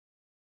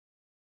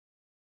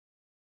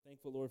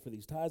Thankful, Lord, for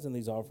these tithes and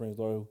these offerings,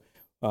 Lord.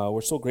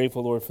 We're so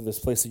grateful, Lord, for this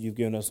place that you've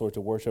given us, Lord,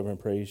 to worship and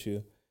praise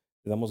you.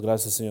 Te damos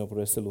gracias, Señor,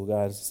 por este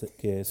lugar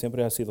que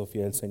siempre ha sido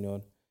fiel,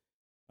 Señor.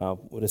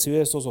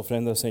 Recibe estas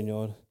ofrendas,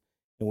 Señor.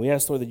 And we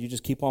ask, Lord, that you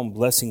just keep on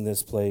blessing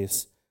this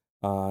place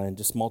and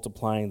just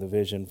multiplying the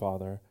vision,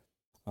 Father.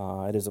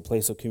 It is a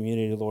place of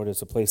community, Lord.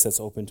 It's a place that's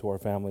open to our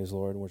families,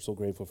 Lord, and we're so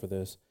grateful for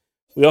this.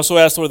 We also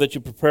ask, Lord, that you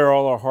prepare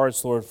all our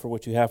hearts, Lord, for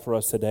what you have for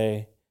us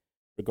today,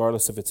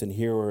 regardless if it's in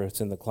here or it's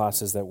in the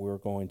classes that we're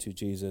going to,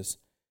 Jesus,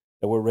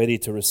 that we're ready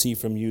to receive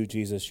from you,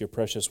 Jesus, your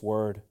precious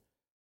word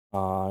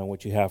and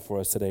what you have for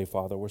us today,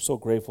 Father. We're so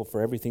grateful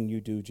for everything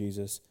you do,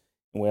 Jesus,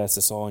 and we ask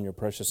this all in your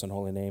precious and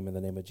holy name, in the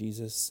name of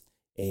Jesus.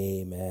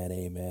 Amen,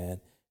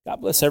 amen. God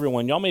bless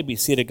everyone. Y'all may be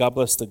seated. God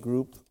bless the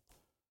group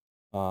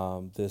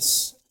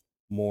this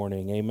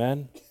morning.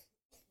 Amen.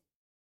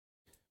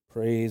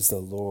 Praise the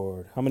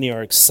Lord. How many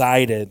are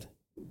excited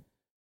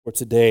for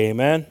today?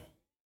 Amen.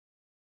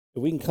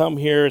 If we can come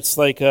here, it's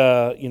like,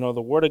 the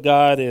Word of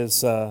God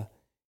is an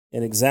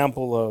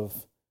example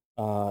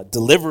of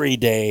delivery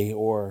day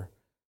or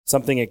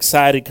something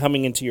excited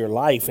coming into your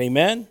life.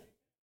 Amen.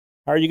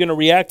 How are you going to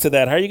react to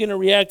that? How are you going to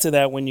react to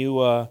that when you,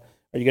 are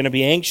you going to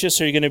be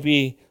anxious? Are you going to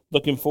be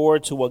looking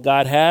forward to what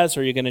God has? Or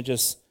are you going to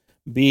just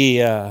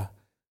be,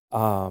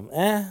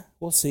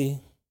 we'll see.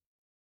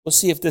 We'll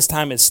see if this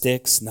time it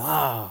sticks.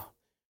 Nah,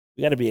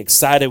 we got to be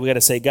excited. We got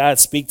to say, God,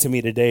 speak to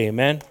me today.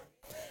 Amen.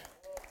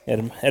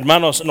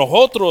 Hermanos,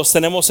 nosotros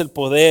tenemos el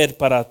poder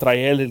para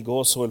traer el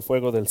gozo, el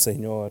fuego del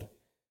Señor,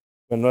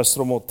 con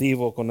nuestro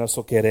motivo, con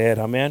nuestro querer.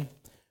 Amen.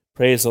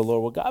 Praise the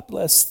Lord. Well, God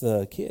bless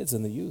the kids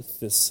and the youth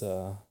this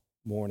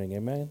morning.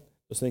 Amen.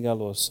 Dios bendiga a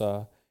los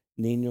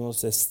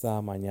niños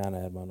esta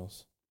mañana,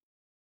 hermanos.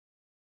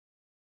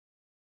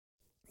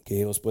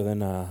 Que ellos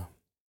pueden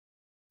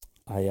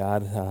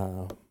hallar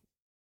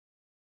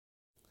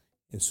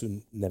en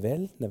su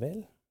nivel,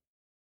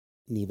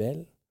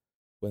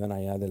 pueden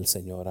hallar del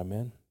Señor.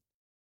 Amén.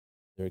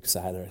 They're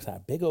excited.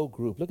 Big old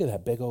group. Look at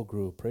that big old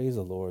group. Praise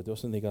the Lord.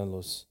 Dios bendiga a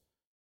los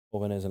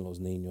jóvenes and los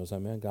niños.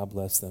 Amen. God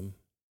bless them.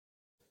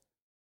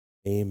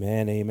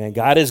 Amen. Amen.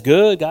 God is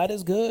good. God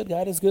is good.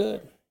 God is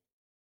good.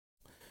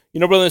 You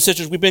know, brothers and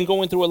sisters, we've been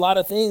going through a lot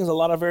of things, a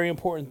lot of very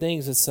important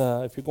things. It's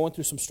if you're going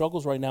through some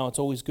struggles right now, it's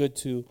always good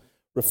to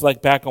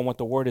reflect back on what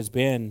the Word has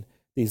been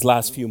these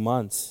last few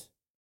months.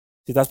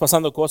 Si estás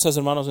pasando cosas,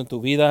 hermanos, en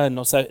tu vida,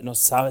 no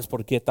sabes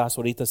por qué estás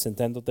ahorita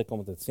sintiéndote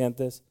como te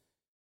sientes,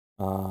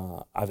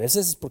 a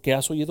veces es porque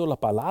has oído la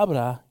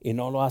palabra y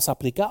no lo has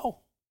aplicado.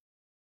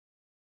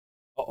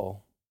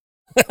 Uh-oh.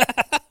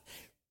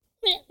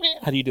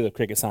 How do you do the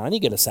cricket sound? I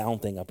need to get a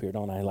sound thing up here,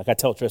 don't I? Like I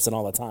tell Tristan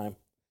all the time,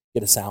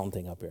 get a sound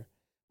thing up here.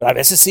 Pero a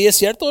veces sí es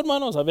cierto,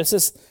 hermanos. A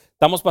veces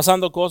estamos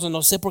pasando cosas,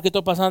 no sé por qué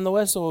estoy pasando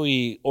eso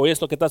y hoy es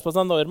lo que estás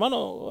pasando.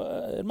 Hermano,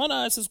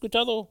 hermana, ¿has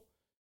escuchado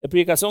la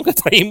predicación que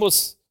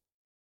traímos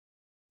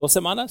 2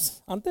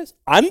 semanas antes?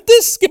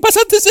 ¿Antes? ¿Qué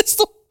pasa antes de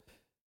esto?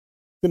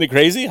 Isn't it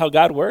crazy how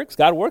God works?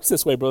 God works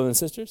this way, brothers and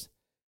sisters.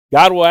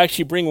 God will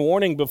actually bring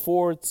warning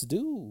before it's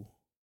due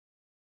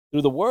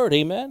through the Word,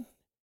 amen?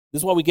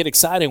 This is why we get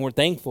excited and we're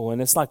thankful. And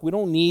it's like we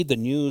don't need the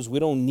news. We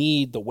don't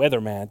need the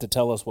weatherman to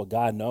tell us what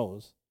God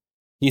knows.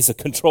 He's in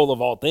control of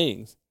all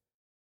things.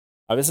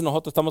 A veces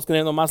nosotros estamos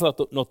creyendo más las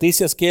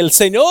noticias que el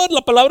Señor,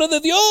 la palabra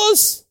de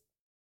Dios.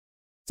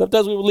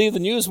 Sometimes we believe the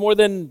news more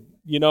than,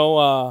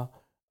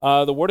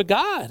 the Word of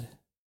God.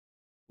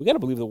 We got to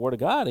believe the Word of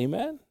God,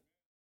 amen?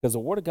 Because the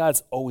Word of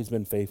God's always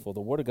been faithful. The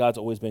Word of God's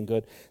always been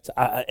good. So,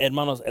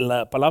 hermanos,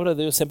 la palabra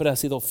de Dios siempre ha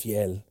sido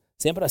fiel.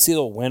 Siempre ha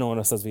sido bueno en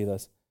nuestras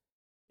vidas.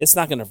 It's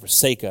not going to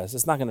forsake us.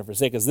 It's not going to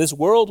forsake us. This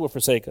world will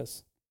forsake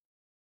us.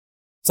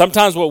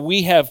 Sometimes what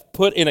we have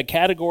put in a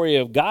category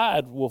of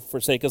God will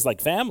forsake us,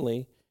 like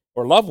family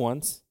or loved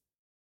ones.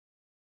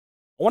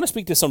 I want to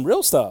speak to some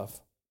real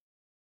stuff.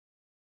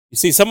 You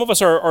see, some of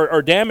us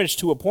are damaged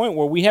to a point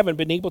where we haven't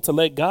been able to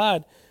let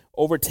God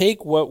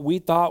overtake what we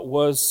thought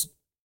was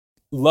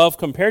love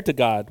compared to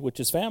God, which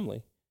is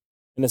family.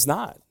 And it's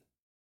not.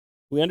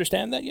 Do we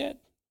understand that yet?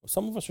 Well,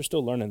 some of us are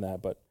still learning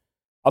that, but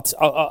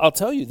I'll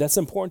tell you, that's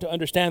important to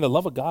understand. The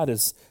love of God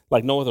is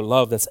like no other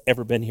love that's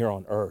ever been here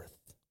on earth.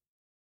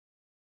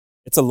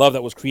 It's a love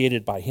that was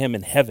created by Him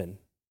in heaven.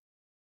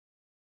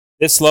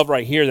 This love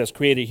right here that's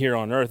created here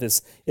on earth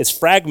is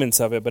fragments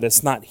of it, but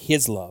it's not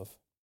His love.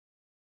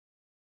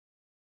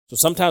 So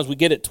sometimes we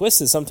get it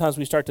twisted. Sometimes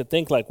we start to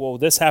think like, well,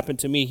 this happened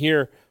to me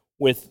here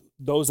with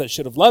those that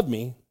should have loved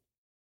me.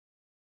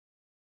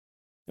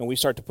 And we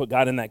start to put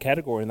God in that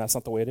category, and that's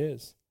not the way it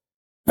is.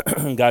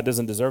 God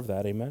doesn't deserve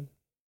that, amen?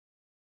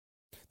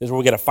 This is where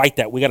we got to fight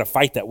that. We got to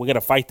fight that. We got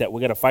to fight that. We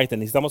got to fight that.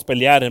 Necesitamos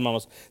pelear,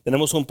 hermanos.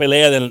 Tenemos una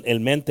pelea del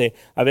mente.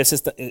 A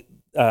veces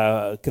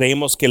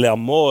creemos que el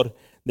amor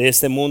de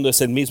este mundo es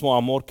el mismo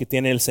amor que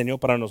tiene el Señor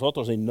para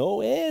nosotros. Y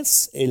no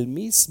es el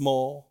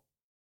mismo.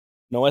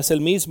 No es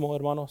el mismo,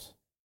 hermanos.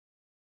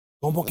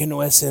 ¿Cómo que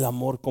no es el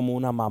amor como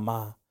una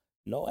mamá?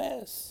 No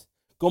es.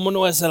 ¿Cómo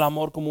no es el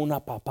amor como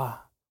una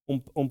papá?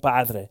 Un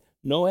padre.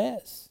 No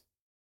es.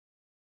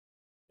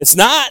 It's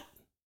not.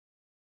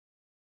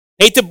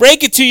 Hate to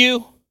break it to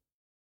you.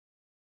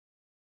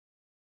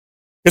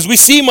 Because we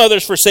see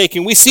mothers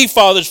forsaken, we see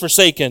fathers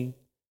forsaken,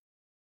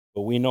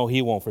 but we know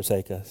He won't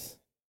forsake us.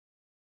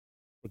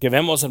 Porque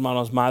vemos,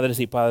 hermanos, madres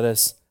y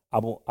padres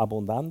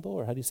abundando,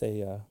 or how do you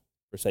say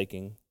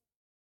forsaking?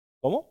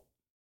 ¿Cómo?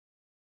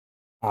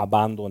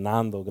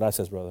 Abandonando,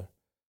 gracias, brother.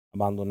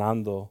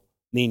 Abandonando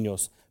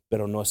niños,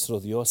 pero nuestro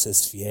Dios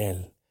es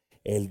fiel.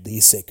 Él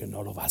dice que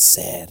no lo va a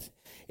hacer.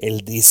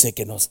 Él dice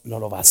que no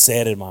lo va a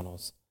hacer,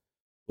 hermanos.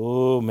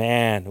 Oh,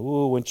 man.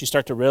 Ooh, once you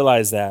start to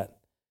realize that,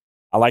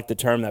 I like the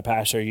term that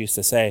Pastor used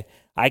to say,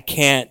 I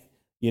can't,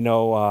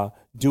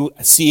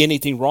 see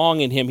anything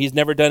wrong in Him. He's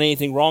never done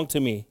anything wrong to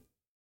me.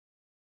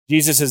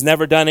 Jesus has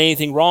never done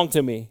anything wrong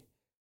to me.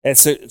 El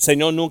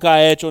Señor nunca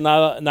ha hecho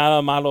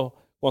nada malo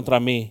contra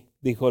mí,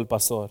 dijo el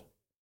pastor.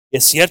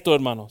 Es cierto,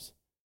 hermanos.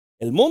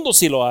 El mundo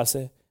sí lo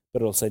hace,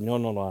 pero el Señor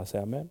no lo hace.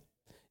 Amen.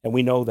 And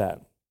we know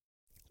that.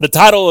 The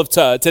title of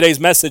today's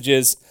message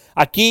is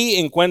Aquí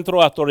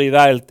encuentro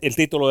autoridad. El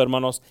título,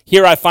 hermanos.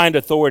 Here I find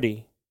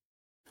authority.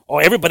 Oh,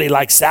 everybody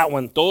likes that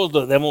one. Todos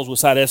debemos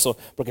usar eso,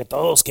 porque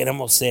todos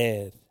queremos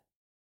ser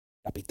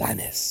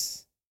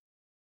capitanes.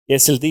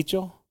 ¿Es el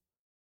dicho?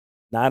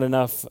 Not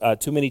enough,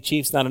 too many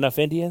chiefs, not enough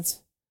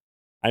Indians.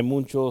 Hay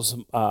muchos,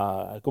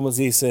 ¿cómo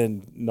se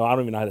dicen? No, I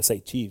don't even know how to say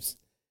chiefs.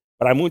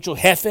 Pero hay muchos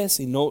jefes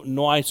y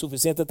no hay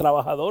suficientes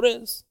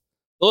trabajadores.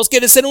 Todos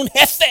quieren ser un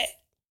jefe.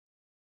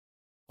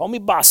 Call me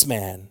boss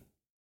man.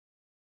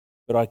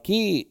 Pero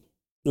aquí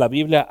la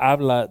Biblia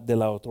habla de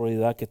la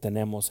autoridad que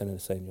tenemos en el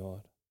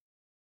Señor.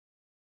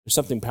 There's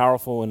something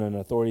powerful in an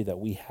authority that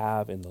we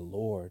have in the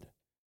Lord.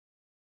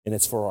 And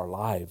it's for our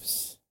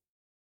lives.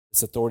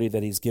 This authority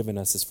that He's given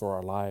us is for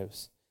our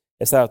lives.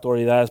 Esa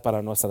autoridad es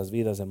para nuestras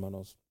vidas,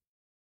 hermanos.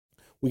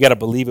 We got to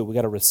believe it. We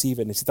got to receive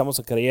it. Necesitamos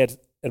creer,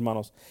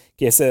 hermanos,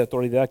 que esa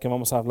autoridad que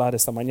vamos a hablar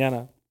esta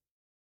mañana,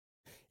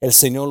 el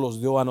Señor los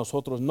dio a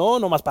nosotros, no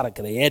nomás para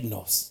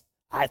creernos.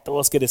 Ay,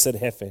 todos quieren ser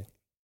jefe,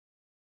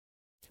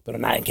 pero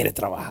nadie quiere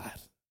trabajar.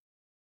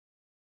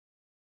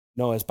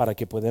 No, es para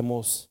que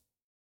podamos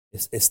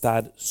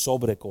estar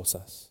sobre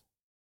cosas.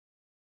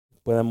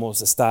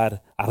 Podemos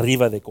estar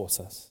arriba de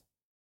cosas.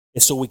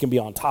 It's so we can be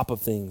on top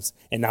of things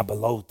and not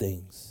below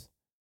things.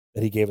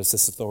 That He gave us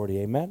this authority.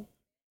 Amen?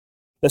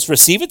 Let's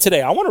receive it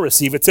today. I want to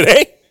receive it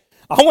today.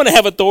 I want to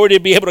have authority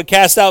to be able to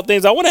cast out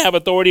things. I want to have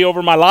authority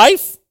over my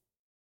life.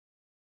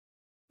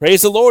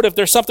 Praise the Lord. If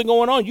there's something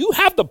going on, you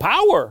have the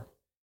power.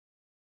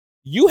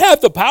 You have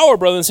the power,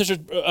 brothers and sisters.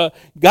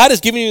 God has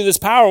given you this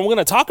power, and we're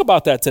going to talk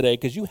about that today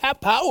because you have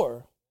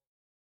power.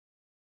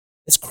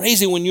 It's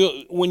crazy when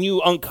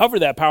you uncover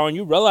that power and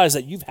you realize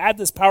that you've had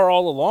this power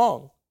all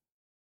along.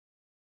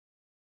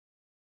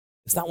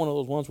 It's not one of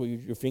those ones where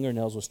your fingers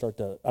will start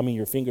to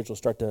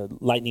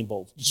lightning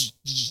bolts.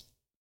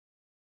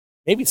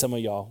 Maybe some of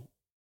y'all,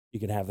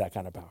 you can have that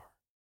kind of power.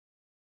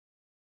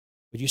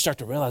 But you start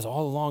to realize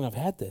all along I've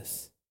had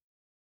this.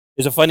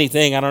 There's a funny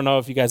thing. I don't know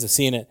if you guys have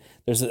seen it.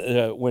 There's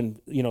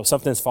when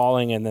something's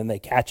falling and then they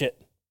catch it.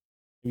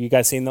 Have you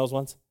guys seen those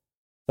ones?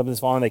 Something's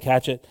falling, they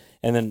catch it,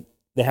 and then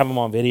they have them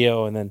on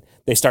video, and then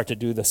they start to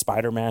do the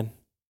Spider-Man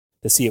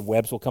to see if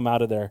webs will come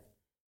out of there.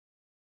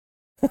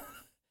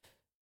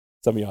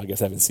 Some of y'all, I guess,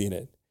 haven't seen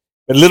it.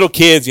 But little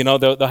kids,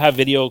 they'll have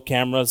video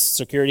cameras,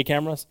 security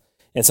cameras,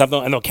 and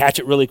they'll catch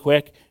it really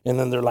quick. And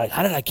then they're like,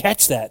 how did I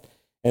catch that?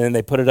 And then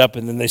they put it up,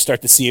 and then they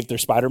start to see if they're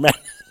Spider-Man.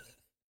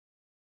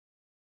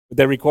 But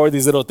they record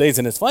these little things,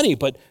 and it's funny.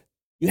 But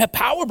you have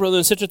power, brothers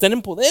and sisters.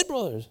 Tienen poder,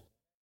 brothers.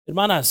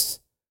 Hermanas,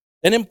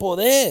 tienen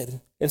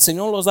poder. El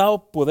Señor los da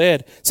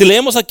poder. Si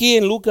leemos aquí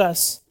en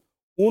Lucas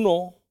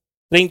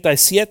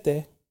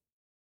 1:37,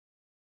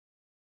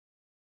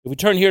 if we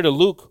turn here to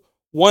Luke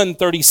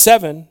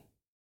 1:37,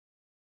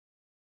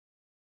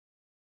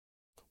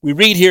 we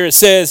read here, it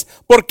says,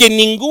 porque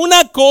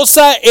ninguna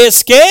cosa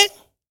es que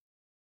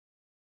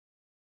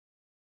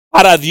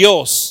para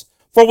Dios.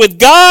 For with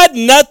God,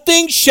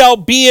 nothing shall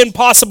be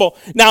impossible.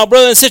 Now,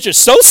 brothers and sisters,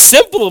 so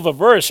simple of a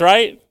verse,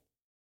 right?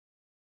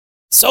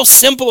 So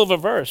simple of a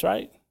verse,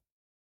 right?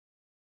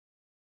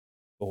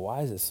 But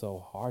why is it so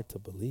hard to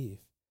believe?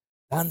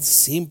 Tan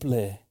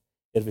simple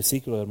el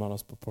versículo,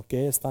 hermanos. ¿Por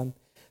qué es tan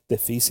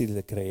difícil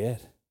de creer?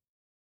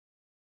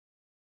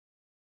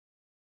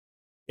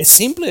 Es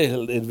simple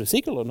el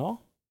versículo,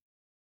 ¿no?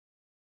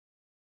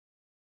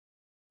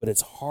 But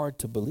it's hard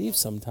to believe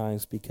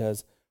sometimes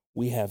because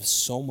we have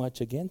so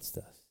much against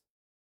us.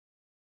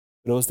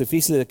 Pero es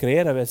difícil de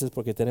creer a veces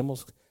porque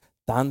tenemos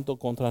tanto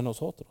contra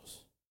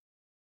nosotros.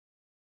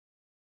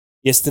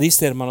 Y es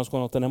triste, hermanos,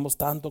 cuando tenemos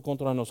tanto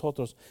contra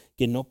nosotros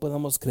que no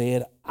podemos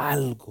creer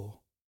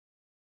algo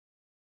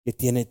que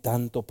tiene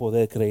tanto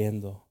poder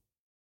creyendo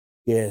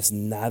que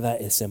nada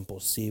es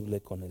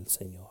imposible con el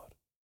Señor.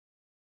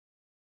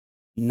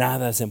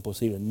 Nada es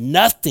imposible.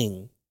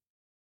 Nothing.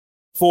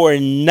 For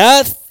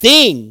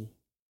nothing.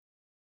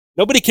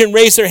 Nobody can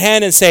raise their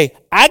hand and say,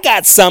 I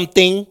got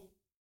something.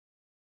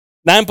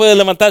 Nadie puede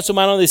levantar su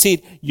mano y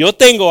decir, yo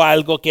tengo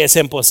algo que es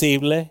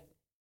imposible.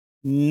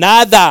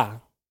 Nada.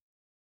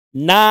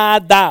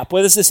 Nada.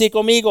 Puedes decir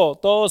conmigo,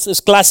 todos es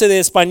clase de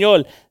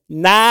español.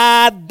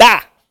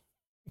 Nada.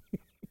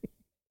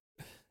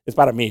 Es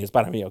para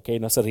mí, ok,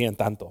 no se rían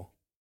tanto.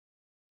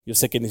 Yo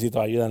sé que necesito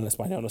ayuda en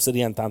español, no se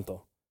rían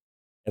tanto.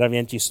 Era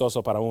bien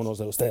chistoso para unos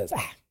de ustedes.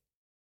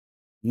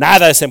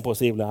 Nada es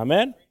imposible,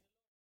 amén.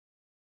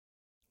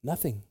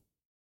 Nothing.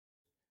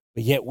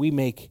 But yet we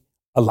make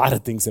a lot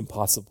of things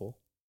impossible.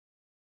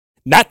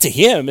 Not to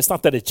him, it's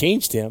not that it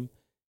changed him,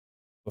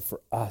 but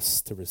for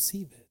us to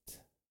receive it.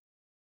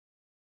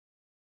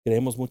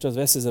 Creemos muchas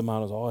veces,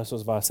 hermanos,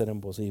 eso va a ser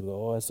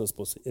imposible, eso es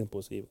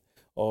imposible,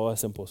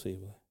 es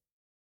imposible.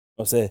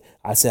 No sé,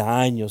 hace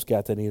años que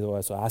ha tenido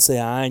eso, hace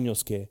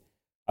años que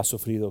ha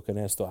sufrido con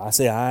esto,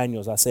 hace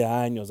años.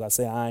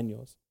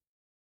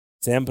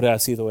 Siempre ha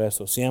sido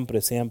eso,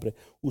 siempre.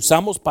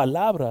 Usamos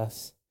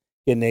palabras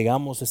que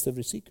negamos este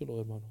versículo,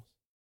 hermanos.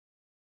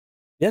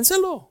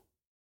 Piénselo.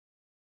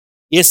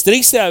 Y es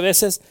triste a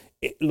veces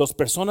las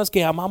personas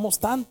que amamos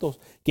tanto,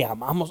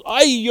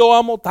 yo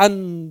amo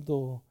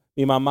tanto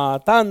mi mamá,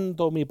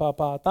 tanto mi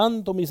papá,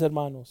 tanto mis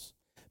hermanos.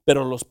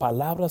 Pero las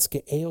palabras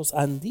que ellos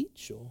han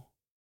dicho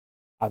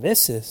a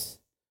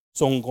veces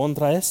son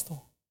contra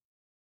esto.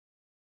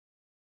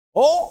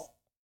 I'll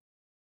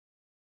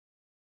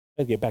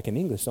get back in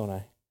English, don't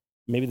I?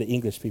 Maybe the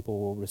English people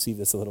will receive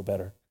this a little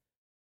better.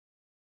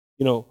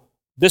 You know,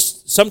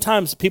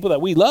 sometimes people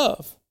that we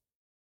love,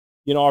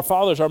 you know, our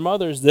fathers, our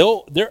mothers,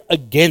 they're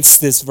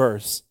against this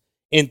verse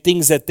and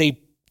things that they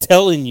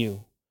telling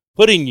you,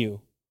 putting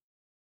you.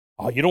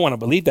 Oh, you don't want to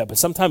believe that, but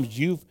sometimes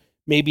you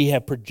maybe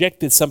have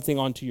projected something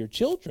onto your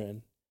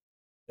children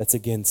that's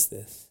against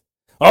this.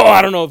 Oh,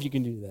 I don't know if you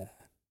can do that.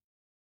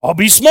 Oh,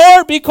 be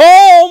smart, be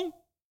calm.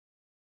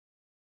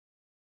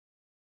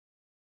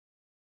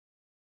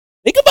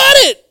 Think about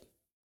it.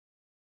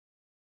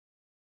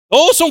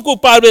 Todos son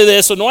culpables de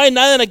eso. No hay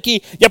nada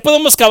aquí. Ya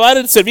podemos acabar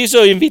el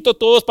servicio. Invito a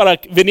todos para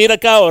venir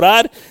acá a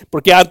orar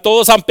porque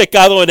todos han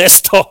pecado en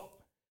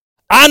esto.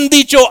 Han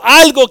dicho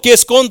algo que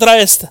es contra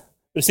este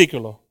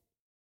versículo.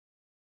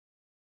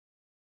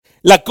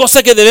 La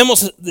cosa que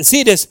debemos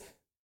decir es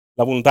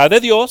la voluntad de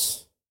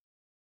Dios.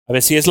 A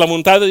ver si es la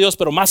voluntad de Dios,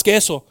 pero más que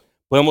eso,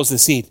 podemos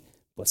decir,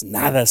 pues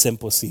nada es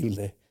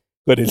imposible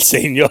con el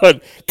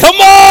Señor. Come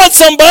on,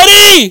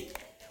 somebody!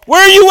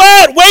 Where are you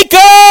at? Wake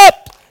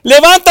up!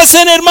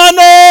 Levántense,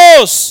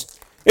 hermanos.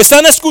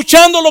 Están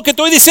escuchando lo que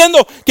estoy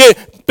diciendo, que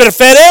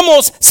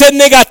preferemos ser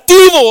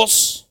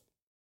negativos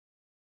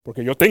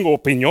porque yo tengo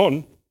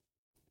opinión.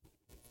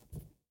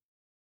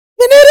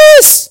 ¿Quién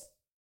eres?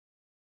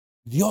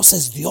 Dios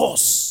es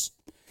Dios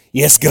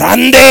y es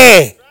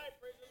grande.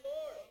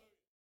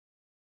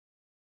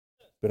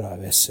 Pero a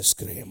veces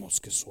creemos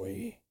que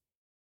soy,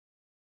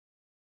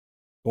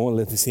 ¿cómo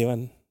les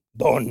decían?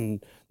 Don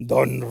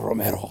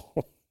Romero.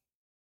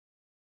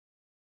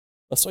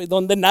 No soy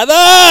don de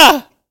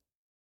nada.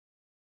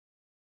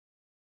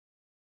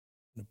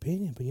 An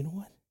opinion, but you know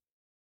what?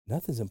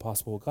 Nothing's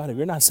impossible with God. If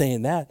you're not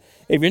saying that,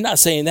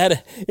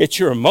 it's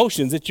your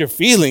emotions, it's your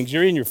feelings.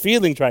 You're in your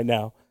feelings right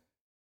now.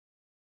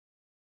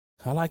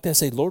 I like that.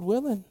 Say, Lord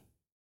willing.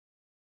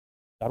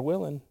 God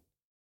willing.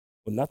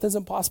 But nothing's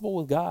impossible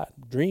with God.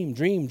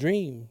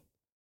 Dream.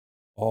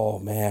 Oh,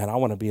 man, I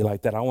want to be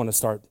like that. I want to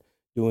start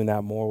doing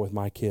that more with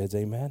my kids.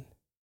 Amen.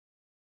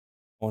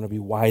 I want to be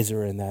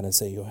wiser in that and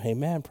say, hey,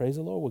 man, praise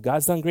the Lord. Well,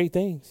 God's done great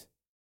things.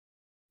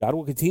 God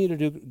will continue to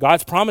do.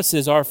 God's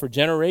promises are for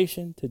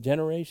generation to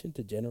generation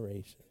to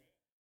generation.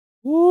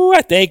 Ooh,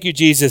 I thank you,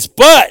 Jesus.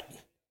 But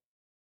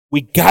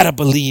we got to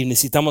believe,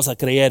 necesitamos a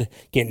creer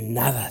que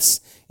nada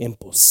es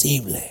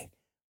imposible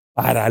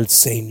para el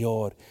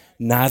Señor.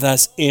 Nada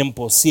es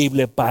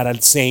imposible para el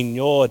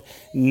Señor.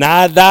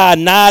 Nada.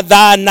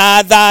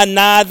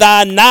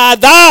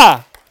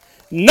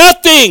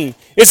 Nothing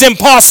is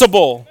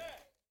impossible.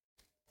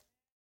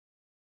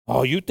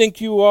 Oh, you think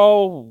you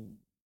all,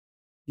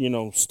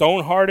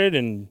 stone-hearted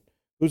and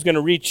who's going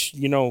to reach,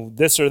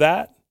 this or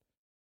that?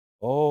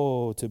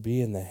 Oh, to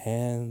be in the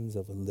hands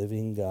of a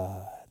living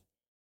God.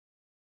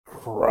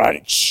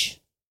 Crunch.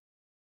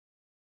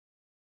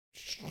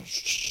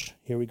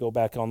 Here we go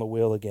back on the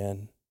wheel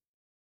again.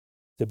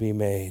 To be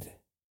made.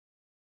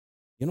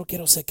 Yo no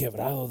quiero ser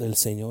quebrado del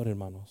Señor,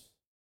 hermanos.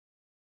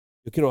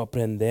 Yo quiero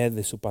aprender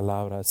de su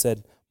palabra,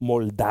 ser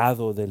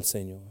moldado del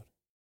Señor.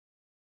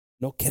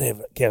 No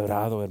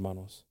quebrado,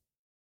 hermanos.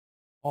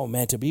 Oh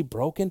man, to be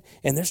broken,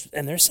 and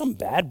there's some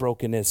bad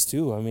brokenness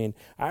too. I mean,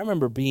 I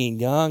remember being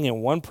young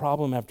and one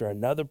problem after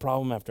another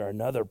problem after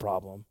another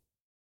problem.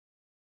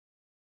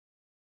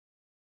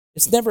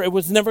 It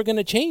was never going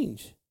to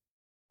change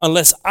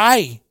unless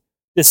I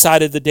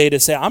decided the day to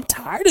say, I'm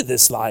tired of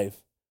this life.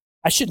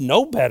 I should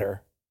know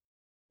better.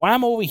 Why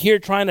am I over here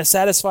trying to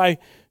satisfy,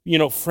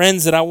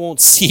 friends that I won't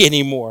see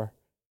anymore?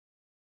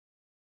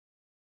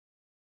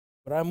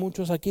 Pero hay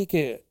muchos aquí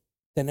que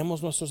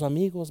tenemos nuestros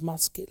amigos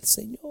más que el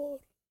Señor.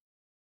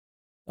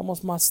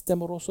 Estamos más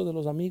temerosos de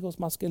los amigos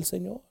más que el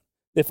Señor.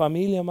 De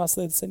familia más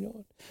del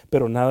Señor.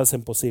 Pero nada es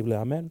imposible.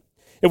 Amén.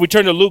 If we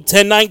turn to Luke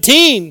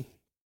 10:19.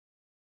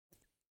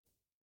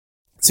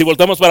 Si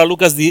voltamos para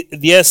Lucas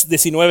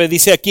 10:19,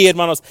 dice aquí,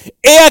 hermanos,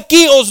 he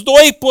aquí os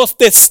doy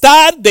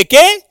potestad, ¿de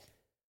qué?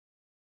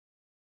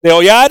 de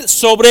hollar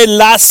sobre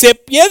las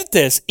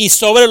serpientes y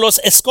sobre los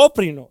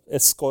escorpiones,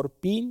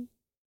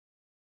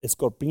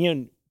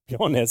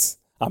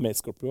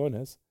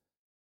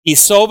 y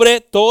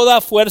sobre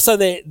toda fuerza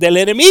del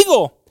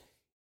enemigo,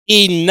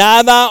 y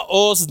nada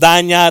os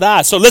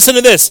dañará. So listen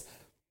to this.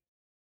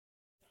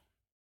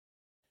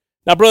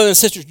 Now, brothers and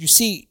sisters, you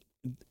see,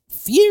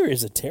 fear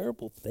is a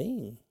terrible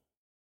thing.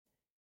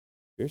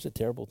 Fear is a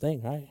terrible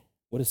thing, right?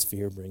 What does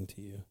fear bring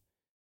to you?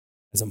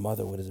 As a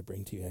mother, what does it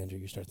bring to you, Andrew?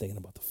 You start thinking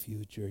about the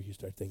future. You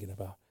start thinking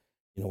about,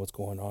 what's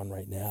going on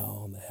right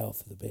now and the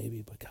health of the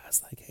baby. But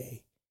God's like,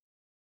 hey,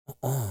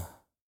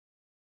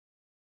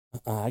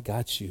 I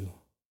got you.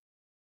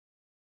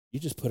 You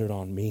just put it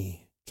on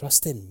me.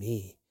 Trust in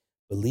me.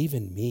 Believe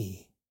in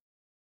me.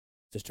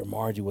 Sister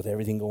Margie, with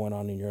everything going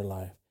on in your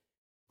life,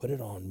 put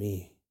it on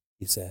me,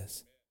 he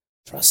says.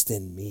 Trust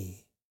in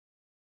me.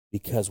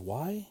 Because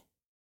why?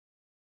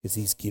 Because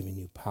he's giving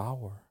you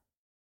power.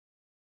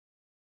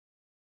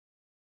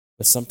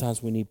 But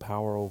sometimes we need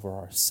power over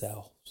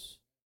ourselves.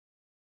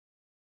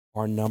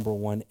 Our number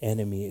one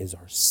enemy is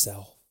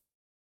ourself.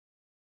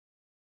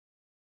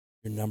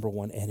 Your number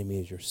one enemy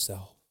is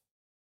yourself.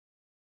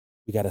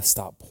 We got to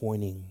stop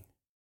pointing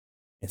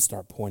and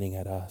start pointing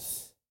at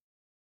us.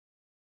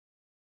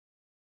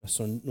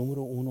 Nuestro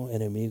número uno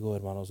enemigo,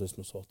 hermanos, es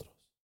nosotros.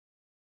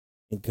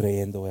 En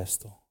creyendo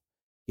esto,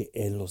 que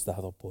Él nos ha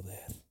dado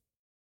poder.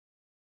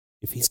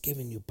 If he's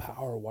giving you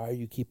power, why are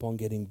you keep on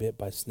getting bit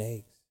by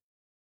snakes?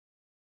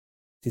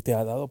 Si te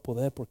ha dado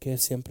poder, ¿por qué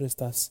siempre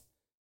estás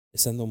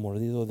siendo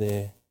mordido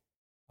de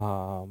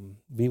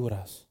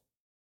víboras?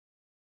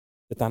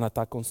 Te están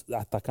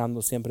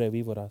atacando siempre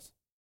víboras.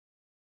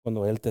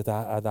 Cuando Él te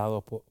ha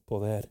dado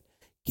poder.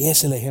 ¿Qué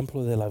es el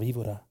ejemplo de la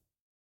víbora?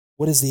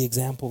 What is the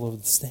example of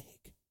the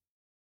snake?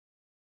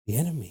 The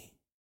enemy.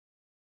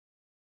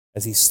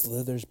 As he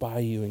slithers by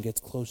you and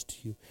gets close to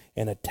you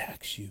and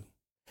attacks you.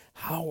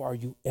 How are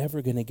you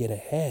ever going to get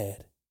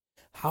ahead?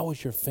 How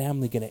is your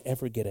family going to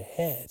ever get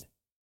ahead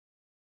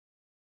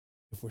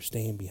if we're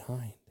staying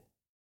behind?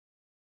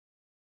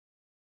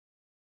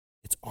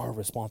 It's our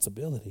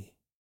responsibility.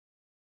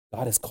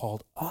 God has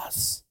called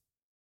us.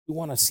 We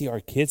want to see our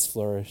kids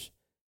flourish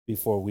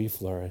before we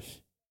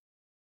flourish.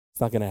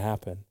 It's not going to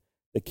happen.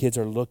 The kids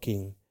are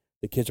looking.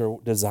 The kids are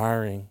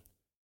desiring,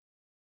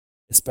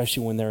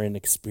 especially when they're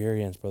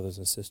inexperienced, brothers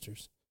and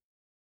sisters.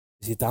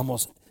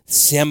 Necesitamos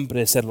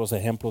siempre ser los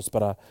ejemplos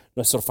para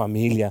nuestra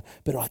familia.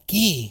 Pero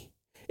aquí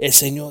el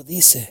Señor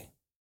dice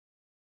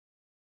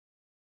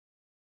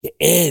que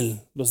Él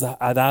los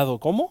ha dado,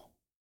 ¿cómo?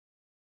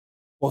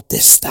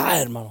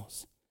 Potestad,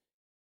 hermanos.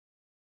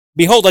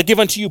 Behold, I give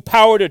unto you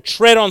power to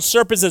tread on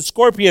serpents and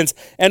scorpions,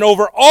 and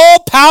over all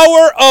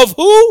power of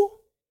who?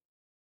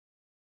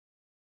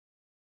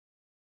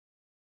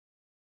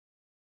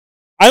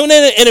 Hay un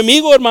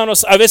enemigo,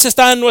 hermanos. A veces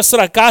está en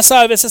nuestra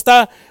casa, a veces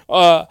está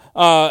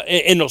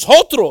en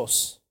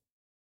nosotros,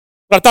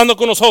 tratando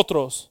con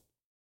nosotros.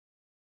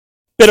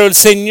 Pero el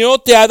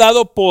Señor te ha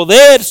dado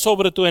poder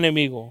sobre tu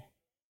enemigo.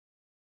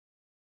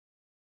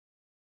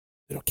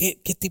 Pero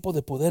 ¿qué tipo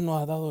de poder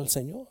nos ha dado el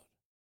Señor?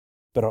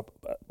 Pero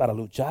para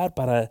luchar,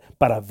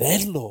 para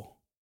verlo.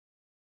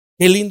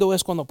 Qué lindo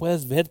es cuando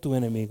puedes ver tu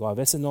enemigo. A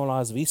veces no lo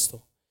has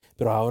visto,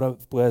 pero ahora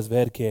puedes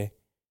ver que,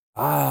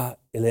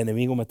 el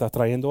enemigo me está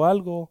trayendo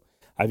algo.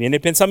 Ahí viene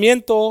el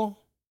pensamiento.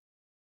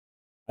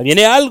 Ahí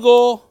viene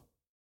algo.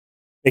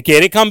 Me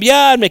quiere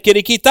cambiar, me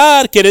quiere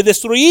quitar, quiere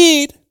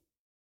destruir.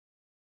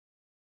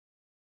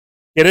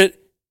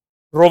 Quiere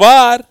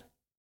robar,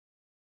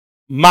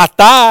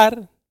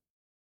 matar.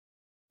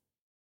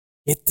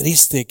 Qué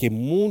triste que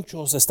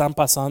muchos están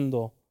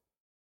pasando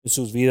en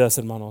sus vidas,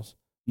 hermanos,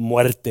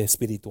 muerte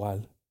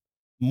espiritual.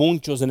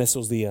 Muchos en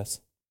esos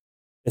días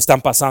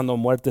están pasando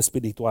muerte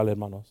espiritual,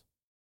 hermanos.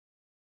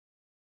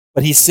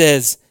 But he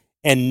says,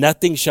 and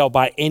nothing shall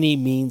by any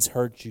means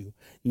hurt you.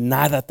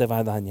 Nada te va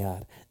a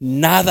dañar.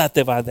 Nada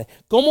te va a dañar.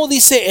 ¿Cómo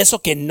dice eso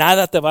que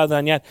nada te va a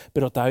dañar?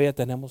 Pero todavía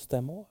tenemos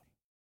temor.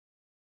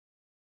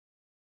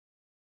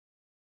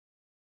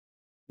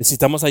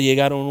 Necesitamos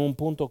llegar a un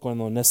punto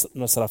cuando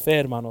nuestra fe,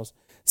 hermanos,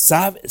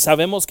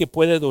 sabemos que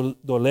puede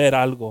doler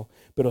algo,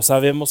 pero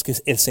sabemos que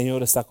el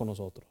Señor está con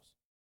nosotros.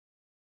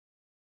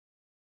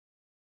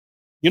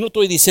 Yo no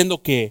estoy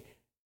diciendo que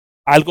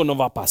algo no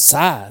va a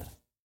pasar,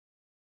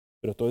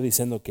 pero estoy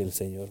diciendo que el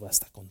Señor va a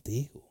estar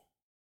contigo.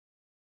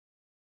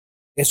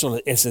 Esa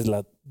es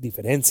la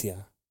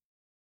diferencia.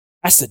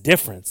 That's the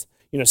difference.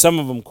 Some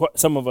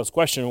of us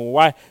question, well,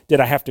 why did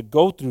I have to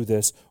go through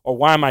this? Or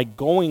why am I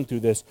going through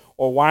this?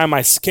 Or why am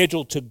I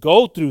scheduled to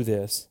go through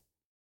this?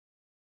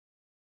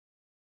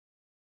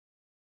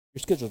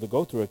 You're scheduled to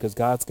go through it because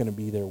God's going to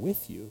be there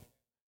with you.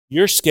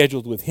 You're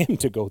scheduled with Him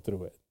to go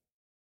through it.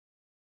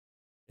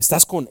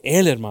 Estás con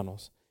Él,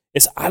 hermanos.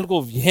 Es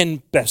algo bien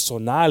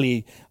personal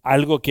y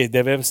algo que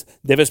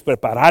debes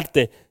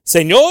prepararte.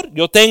 Señor,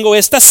 yo tengo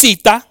esta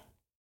cita.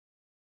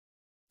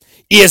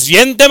 Y es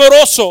bien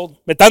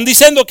temeroso. Me están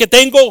diciendo que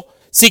tengo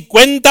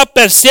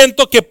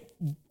 50% que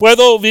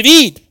puedo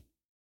vivir.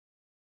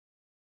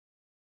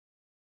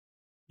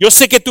 Yo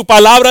sé que tu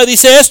palabra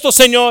dice esto,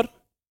 Señor.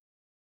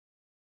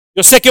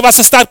 Yo sé que vas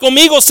a estar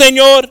conmigo,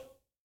 Señor.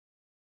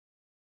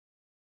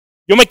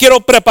 Yo me quiero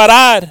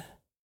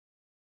preparar.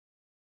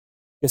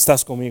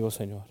 Estás conmigo,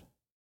 Señor.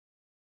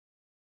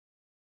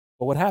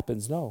 But what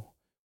happens? No.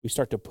 We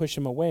start to push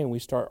him away and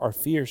our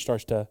fear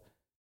starts to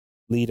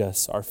lead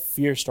us. Our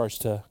fear starts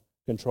to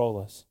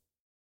control us.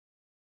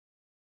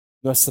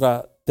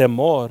 Nuestra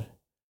temor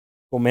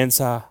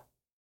comienza a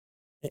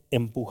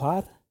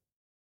empujar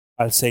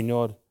al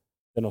Señor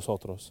de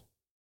nosotros.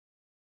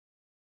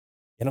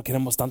 Ya no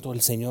queremos tanto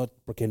al Señor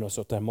porque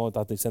nuestro temor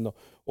está diciendo,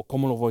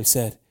 ¿cómo lo voy a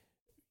hacer?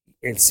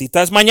 El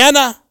cita es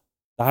mañana.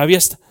 Todavía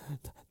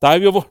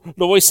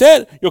lo voy a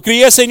hacer. Yo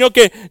creía, Señor,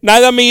 que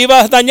nada me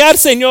iba a dañar,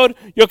 Señor.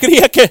 Yo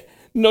creía que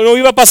no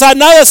iba a pasar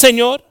nada,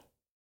 Señor.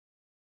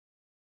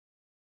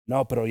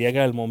 No, pero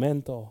llega el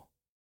momento,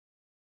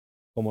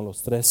 como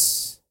los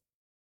 3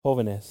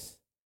 jóvenes,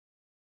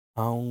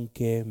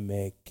 aunque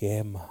me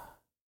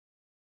quema,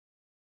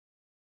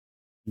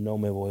 no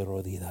me voy a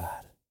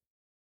olvidar.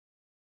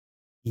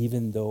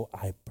 Even though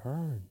I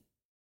burn.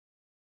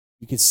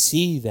 You can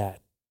see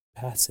that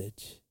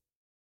passage.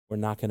 We're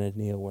not going to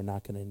kneel, we're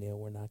not going to kneel,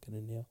 we're not going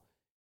to kneel.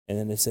 And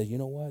then they said, you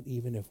know what?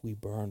 Even if we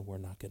burn, we're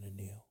not going to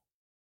kneel.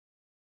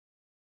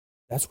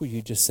 That's where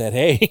you just said,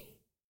 hey,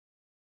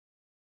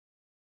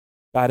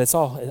 God, it's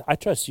all, I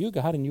trust you,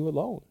 God, and you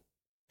alone.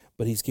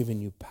 But he's given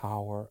you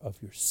power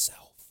of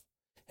yourself.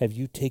 Have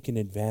you taken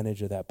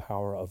advantage of that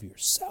power of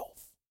yourself?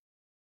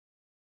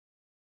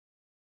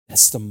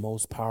 That's the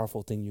most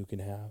powerful thing you can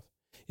have,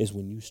 is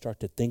when you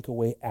start to think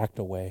away, act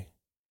away.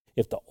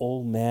 If the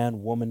old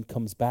man, woman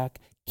comes back,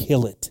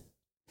 kill it.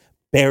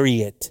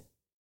 Bury it.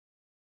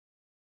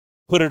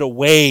 Put it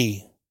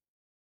away.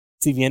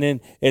 Si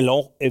vienen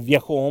el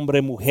viejo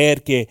hombre,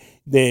 mujer que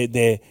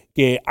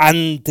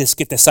antes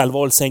que te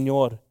salvó el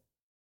Señor.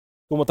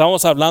 Como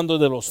estamos hablando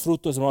de los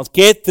frutos, hermanos,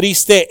 qué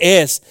triste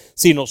es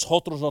si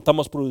nosotros no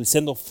estamos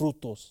produciendo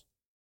frutos.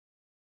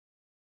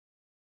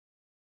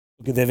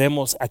 Que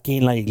debemos aquí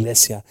en la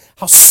iglesia.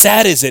 How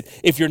sad is it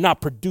if you're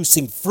not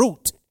producing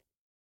fruit?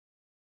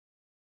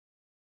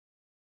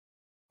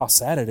 How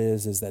sad it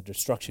is that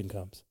destruction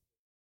comes.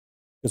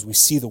 Because we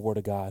see the word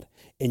of God.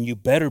 And you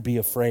better be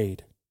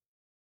afraid.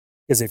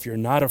 Because if you're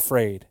not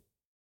afraid,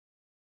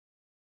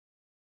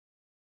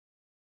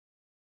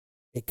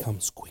 it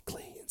comes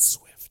quickly and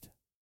swift.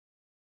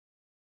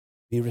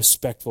 Be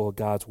respectful of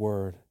God's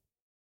word.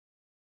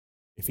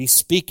 If he's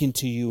speaking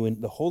to you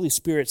and the Holy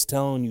Spirit's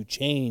telling you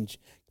change,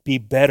 be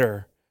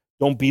better.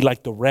 Don't be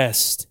like the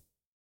rest.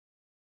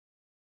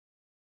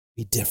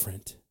 Be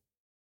different.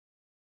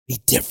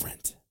 Be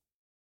different.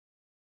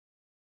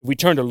 If we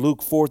turn to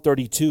Luke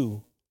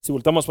 4:32, si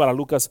voltamos para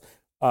Lucas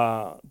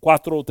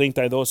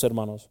 4:32,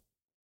 hermanos.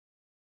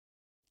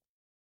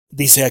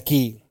 Dice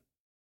aquí,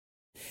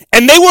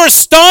 and they were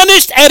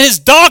astonished at his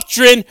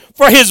doctrine,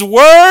 for his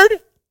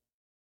word.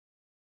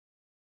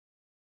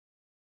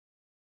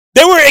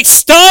 They were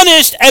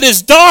astonished at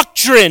his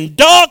doctrine.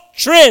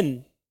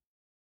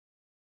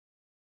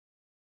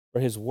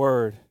 For his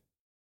word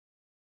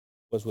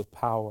was with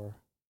power.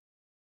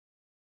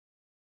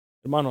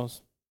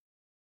 Hermanos,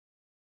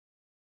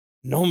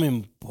 no me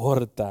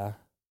importa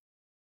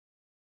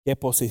qué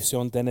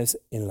posición tienes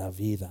en la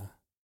vida.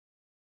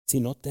 Si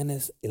no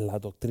tienes la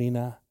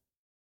doctrina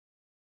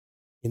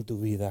en tu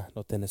vida,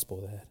 no tienes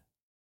poder.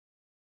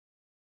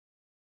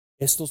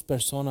 Estas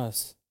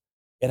personas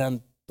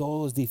eran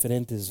todos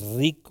diferentes,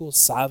 ricos,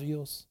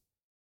 sabios,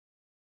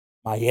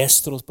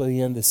 maestros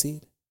podían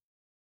decir,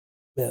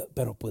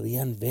 pero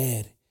podían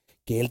ver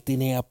que él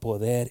tenía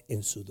poder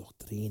en su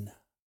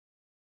doctrina.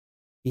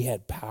 He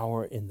had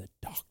power in the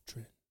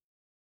doctrine.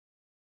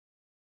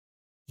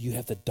 You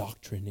have the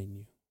doctrine in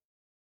you.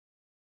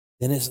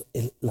 Tienes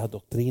la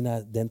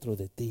doctrina dentro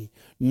de ti.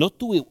 No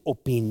tu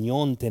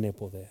opinión tiene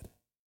poder.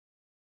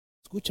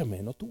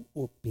 Escúchame, no tu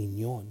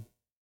opinión.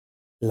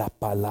 La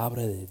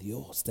palabra de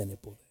Dios tiene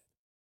poder.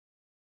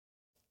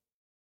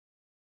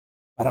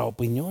 Para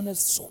opiniones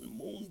son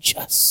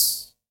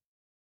muchas.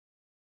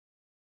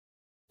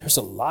 There's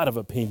a lot of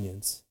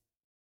opinions.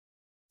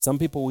 Some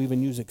people will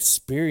even use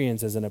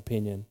experience as an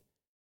opinion.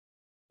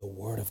 The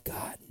word of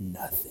God,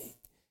 nothing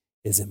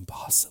is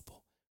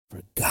impossible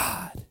for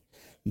God.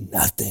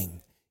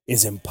 Nothing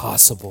is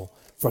impossible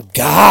for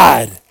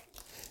God.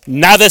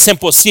 Nada es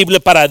imposible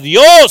para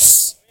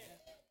Dios.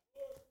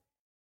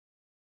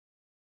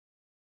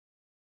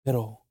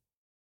 Pero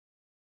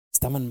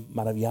estaban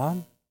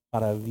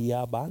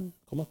maravillaban,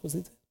 ¿cómo se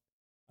dice?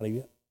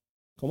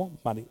 ¿Cómo?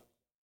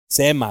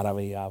 Se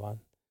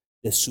maravillaban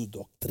de su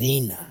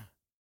doctrina.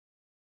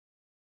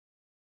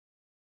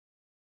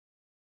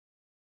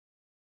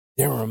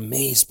 They were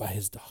amazed by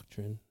his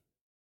doctrine.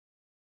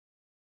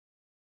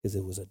 Because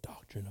it was a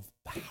doctrine of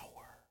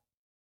power.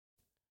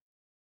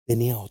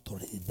 Tenía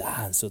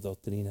autoridad en su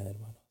doctrina,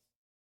 hermano.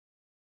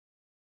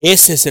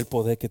 Ese es el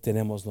poder que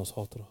tenemos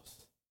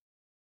nosotros.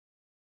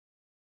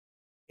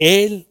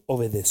 Él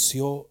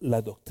obedeció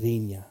la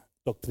doctrina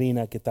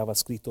que estaba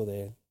escrito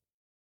de él.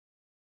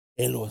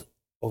 Él lo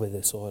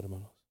obedeció,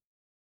 hermanos.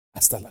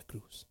 hasta la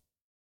cruz.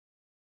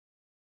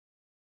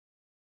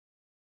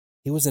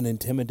 He wasn't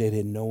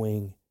intimidated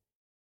knowing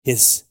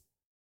his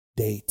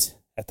date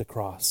at the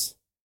cross.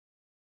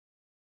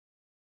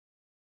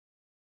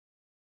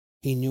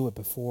 He knew it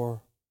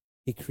before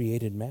he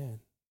created man.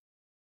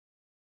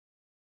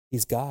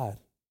 He's God.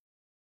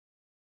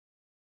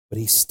 But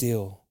he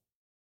still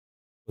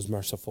was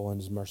merciful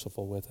and is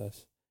merciful with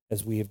us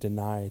as we have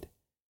denied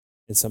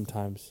and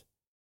sometimes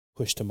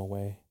pushed him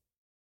away.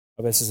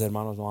 A veces,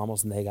 hermanos, nos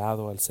hemos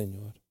negado al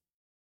Señor.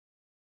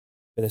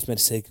 Pero es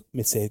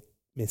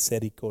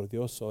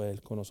misericordioso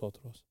Él con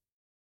nosotros.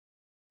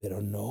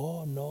 Pero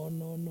no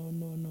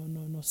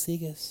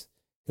sigues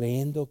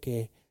creyendo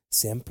que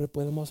siempre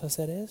podemos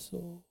hacer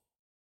eso.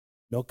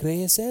 No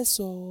crees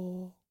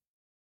eso.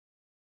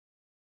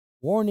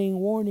 Warning.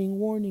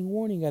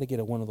 Got to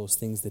get one of those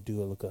things that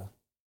do look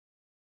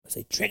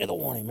say trigger the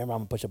warning. Remember, I'm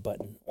going to push a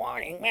button.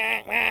 Warning.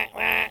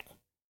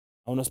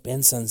 Unos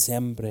piensan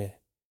siempre,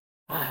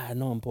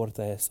 no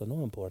importa esto,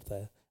 no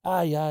importa.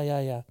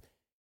 Ya.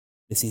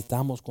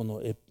 Necesitamos cuando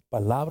la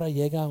palabra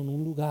llega a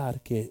un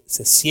lugar que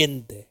se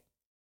siente.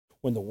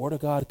 When the word of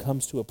God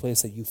comes to a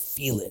place that you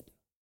feel it.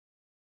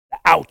 The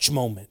ouch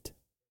moment.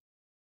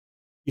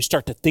 You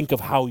start to think of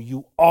how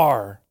you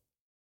are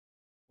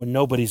when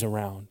nobody's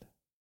around.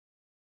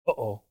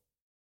 When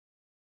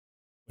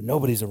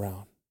nobody's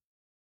around.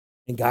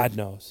 And God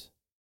knows.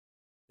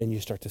 Then you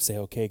start to say,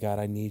 okay, God,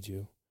 I need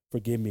you.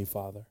 Forgive me,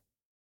 Father.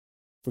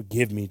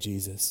 Forgive me,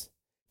 Jesus.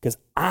 Because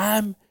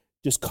I'm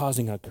just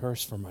causing a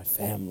curse for my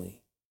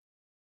family.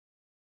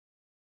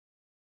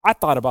 I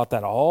thought about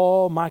that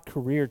all my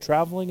career,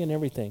 traveling and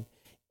everything.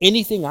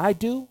 Anything I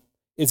do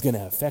is going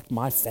to affect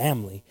my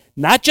family.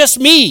 Not just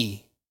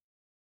me.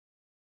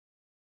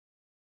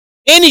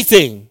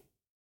 Anything.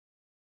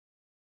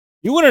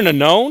 You wouldn't have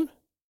known.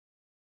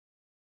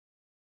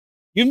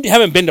 You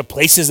haven't been to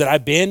places that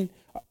I've been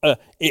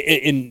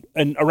in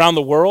around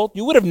the world.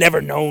 You would have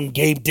never known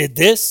Gabe did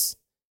this.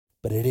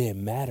 But it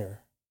didn't matter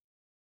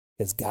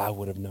because God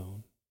would have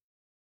known.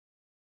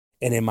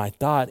 And in my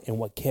thought and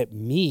what kept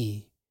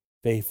me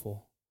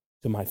faithful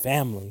to my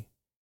family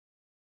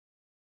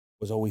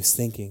was always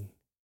thinking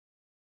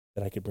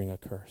that I could bring a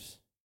curse.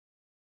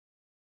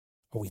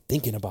 Are we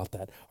thinking about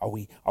that? Are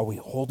we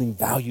holding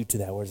value to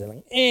that? Or is it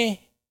like,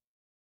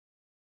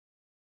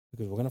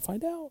 Because we're going to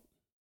find out.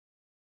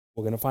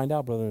 We're going to find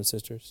out, brothers and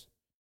sisters.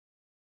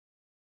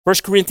 1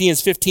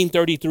 Corinthians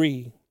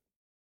 15:33.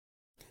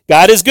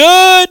 God is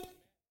good.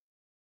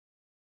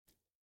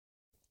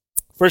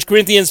 1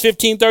 Corinthians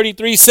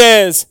 15:33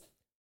 says,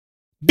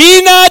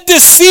 be not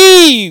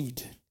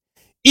deceived.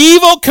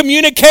 Evil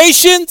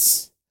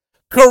communications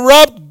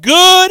corrupt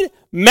good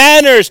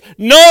manners.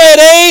 No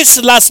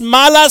heréis las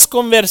malas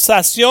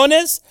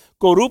conversaciones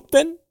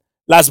corrupten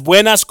las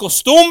buenas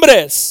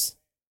costumbres.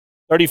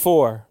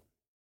 34.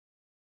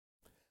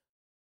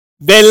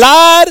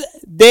 Velar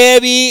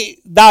debidamente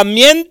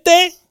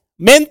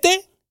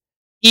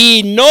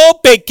y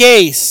no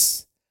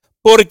pequéis,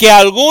 porque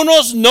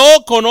algunos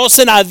no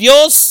conocen a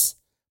Dios,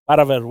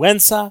 para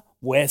vergüenza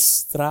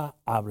vuestra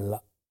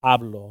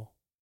hablo.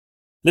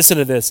 Listen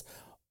to this.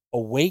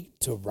 Awake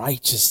to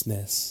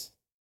righteousness.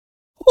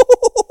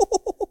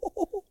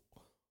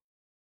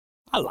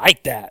 I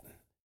like that.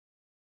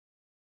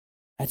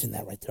 Imagine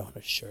that right there on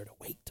a shirt.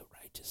 Awake to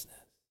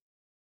righteousness.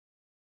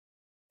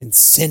 And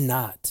sin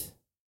not.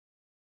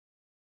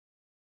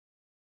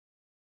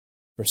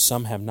 For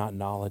some have not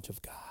knowledge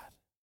of God.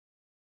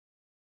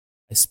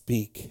 I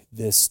speak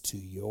this to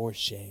your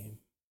shame.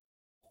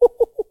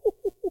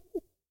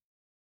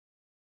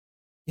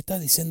 ¿Qué está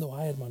diciendo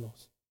ahí,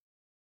 hermanos?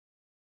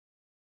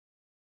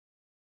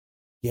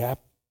 Que hay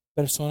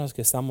personas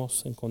que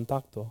estamos en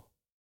contacto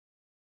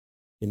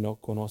y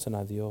no conocen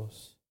a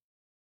Dios.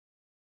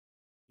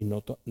 Y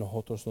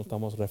nosotros no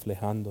estamos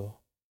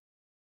reflejando.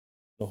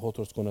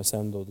 Nosotros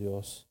conociendo a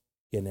Dios,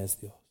 quién es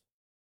Dios.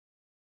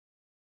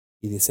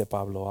 Y dice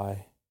Pablo,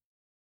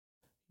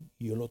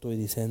 yo lo estoy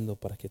diciendo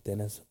para que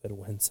tengas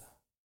vergüenza.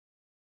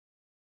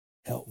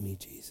 Help me,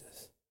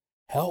 Jesus.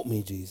 Help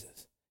me,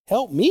 Jesus.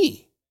 Help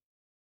me.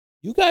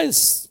 You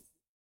guys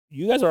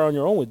are on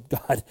your own with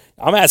God.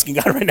 I'm asking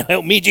God right now,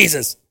 help me,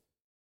 Jesus.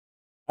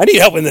 I need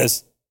help in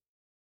this.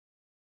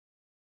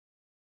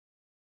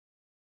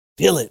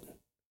 Feel it.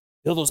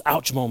 Feel those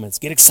ouch moments.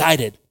 Get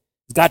excited.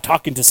 Is God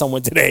talking to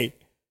someone today?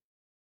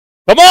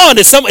 Come on,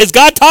 is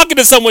God talking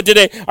to someone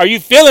today? Are you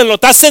feeling? Lo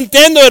estás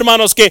sintiendo,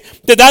 hermanos, que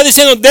te está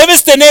diciendo,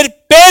 debes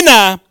tener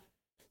pena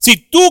si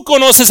tú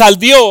conoces al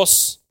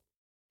Dios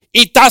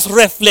y estás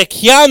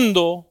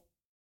reflejando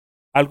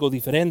algo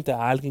diferente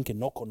a alguien que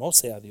no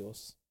conoce a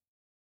Dios.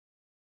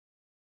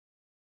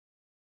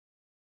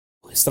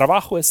 Es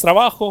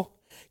trabajo.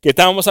 Que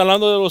estábamos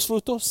hablando de los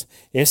frutos.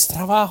 Es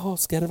trabajo,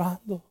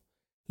 escarbando,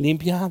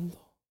 limpiando.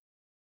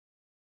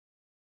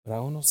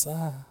 Para uno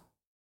sabe.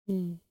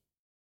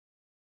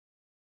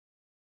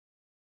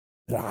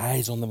 Pero ahí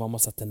es donde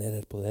vamos a tener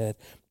el poder.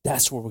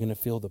 That's where we're going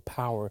to feel the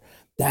power.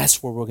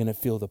 That's where we're going to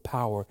feel the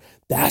power.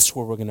 That's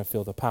where we're going to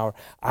feel the power.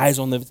 Ahí es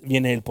donde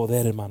viene el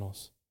poder,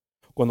 hermanos.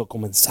 Cuando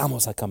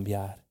comenzamos a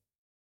cambiar.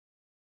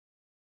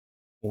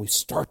 When we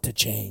start to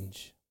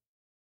change.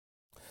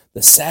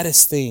 The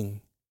saddest thing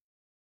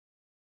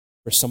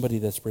for somebody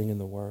that's bringing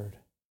the word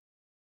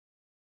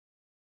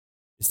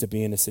is to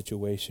be in a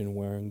situation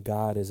where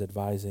God is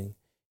advising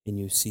and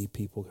you see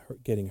people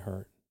getting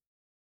hurt,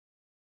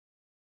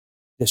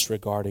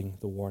 disregarding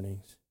the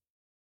warnings,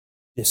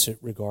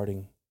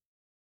 disregarding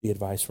the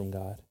advice from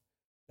God.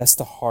 That's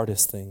the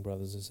hardest thing,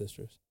 brothers and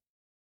sisters.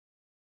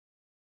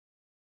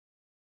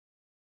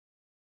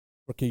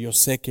 Porque yo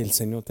sé que el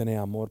Señor tiene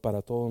amor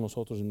para todos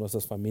nosotros y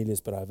nuestras familias,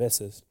 pero a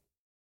veces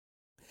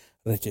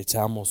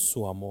rechazamos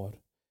su amor.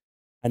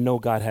 I know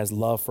God has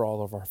love for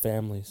all of our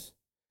families,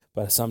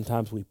 but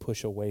sometimes we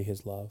push away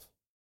his love.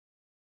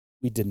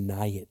 We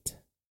deny it.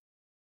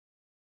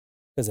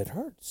 Because it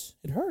hurts.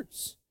 It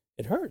hurts.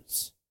 It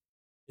hurts.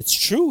 It's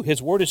true.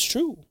 His word is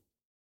true.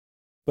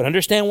 But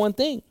understand one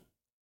thing.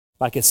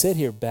 Like it said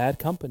here, bad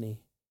company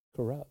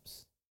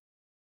corrupts.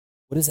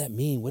 What does that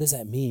mean? What does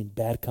that mean?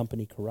 Bad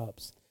company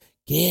corrupts.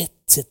 ¿Qué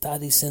se está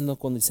diciendo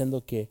con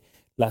diciendo que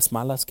las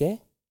malas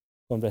qué?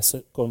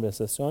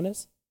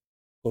 Conversaciones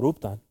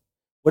corruptan.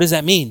 What does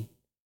that mean?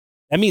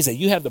 That means that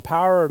you have the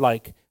power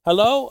like,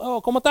 hello,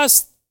 oh, ¿cómo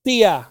estás,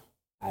 tía?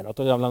 Ay, no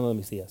estoy hablando de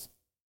mis tías.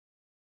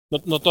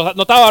 No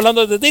estaba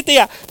hablando de ti,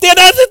 tía. Tía,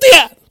 no,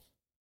 tía.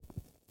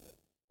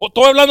 O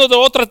estoy hablando de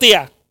otra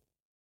tía.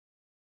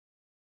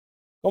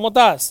 ¿Cómo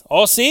estás?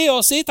 Oh, sí,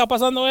 está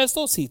pasando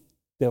esto. Si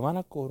te van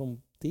a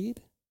corromper,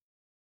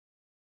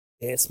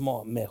 es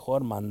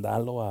mejor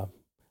mandarlo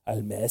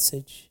al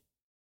message.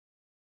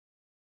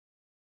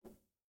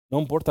 No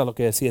importa lo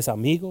que si es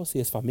amigo,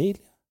 si es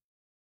familia.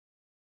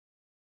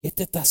 ¿Qué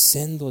te está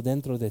haciendo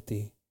dentro de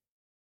ti?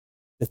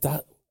 ¿Te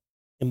está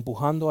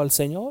empujando al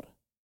Señor?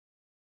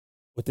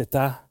 ¿O te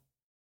está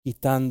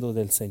quitando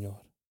del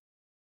Señor?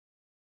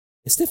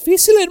 Es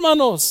difícil,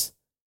 hermanos.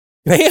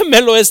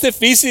 Créanmelo, es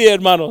difícil,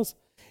 hermanos.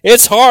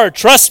 It's hard.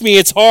 Trust me,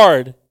 it's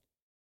hard.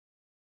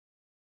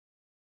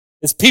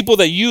 It's people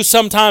that you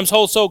sometimes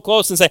hold so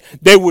close and say,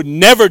 they would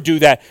never do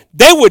that.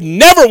 They would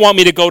never want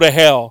me to go to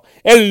hell.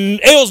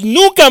 Ellos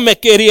nunca me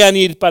querían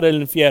ir para el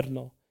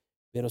infierno.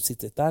 Pero si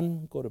te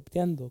están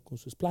corrompiendo con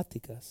sus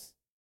pláticas,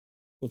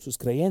 con sus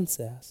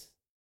creencias,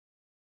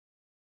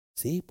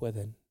 sí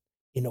pueden.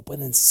 Y no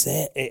pueden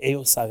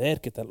ellos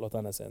saber que lo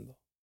están haciendo.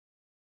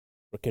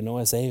 Porque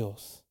no es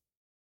ellos.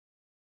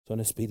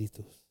 Son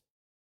espíritus.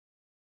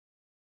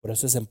 Por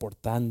eso es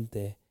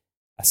importante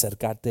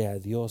acercarte a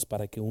Dios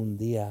para que un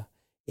día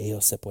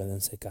ellos se puedan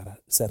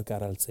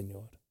acercar al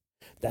Señor.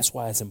 That's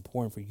why it's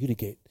important for you to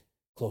get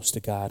close to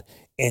God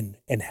and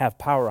have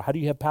power. How do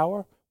you have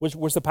power?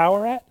 Where's the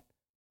power at?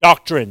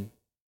 Doctrine.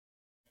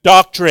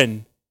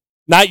 Doctrine.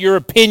 Not your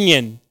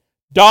opinion.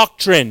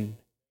 Doctrine.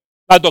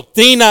 La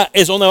doctrina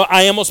es donde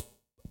hayamos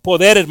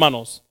poder,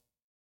 hermanos.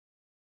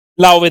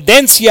 La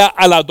obediencia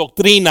a la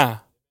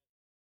doctrina.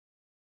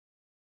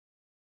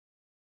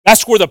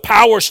 That's where the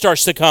power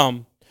starts to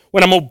come.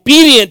 When I'm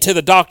obedient to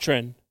the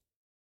doctrine.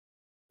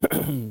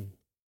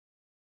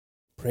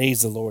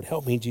 Praise the Lord.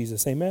 Help me,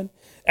 Jesus. Amen.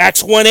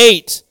 Acts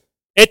 1:8.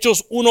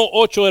 Hechos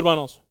 1:8,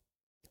 hermanos.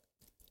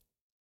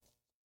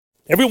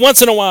 Every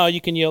once in a while you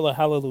can yell a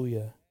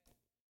hallelujah.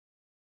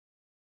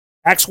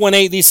 Acts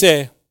 1:8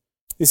 dice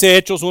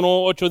Hechos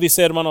 1:8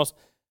 dice, hermanos,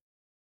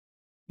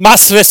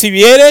 mas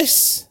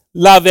recibiereis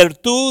la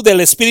virtud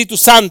del Espíritu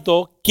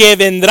Santo que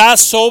vendrá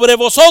sobre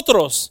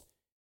vosotros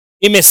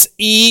y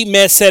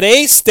me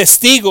seréis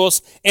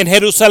testigos en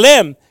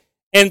Jerusalén,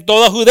 en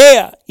toda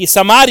Judea y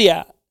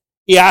Samaria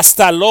y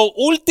hasta lo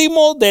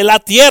último de la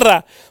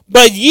tierra.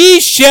 But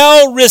ye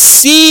shall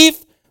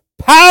receive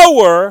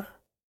power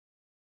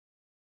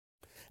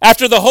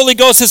after the Holy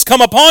Ghost has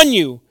come upon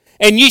you,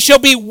 and ye shall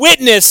be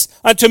witness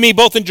unto me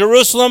both in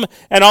Jerusalem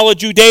and all of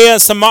Judea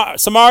and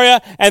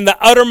Samaria and the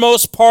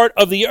uttermost part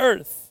of the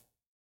earth.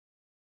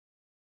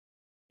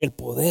 El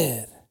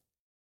poder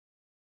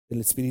del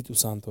Espíritu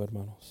Santo,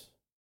 hermanos.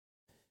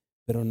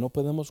 Pero no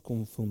podemos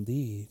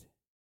confundir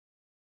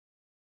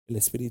el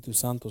Espíritu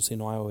Santo si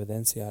no hay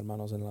obediencia,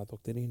 hermanos, en la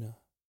doctrina.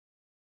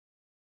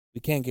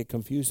 We can't get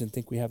confused and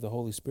think we have the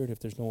Holy Spirit if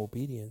there's no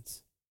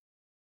obedience.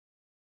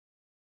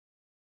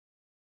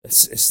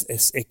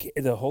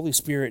 The Holy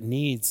Spirit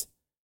needs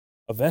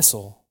a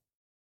vessel.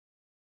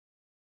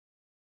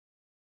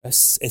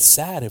 It's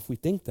sad if we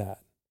think that.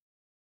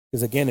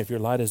 Because again, if your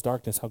light is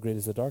darkness, how great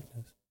is the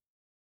darkness?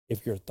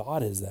 If your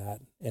thought is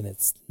that and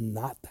it's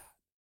not that,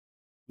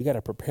 we got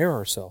to prepare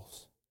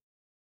ourselves.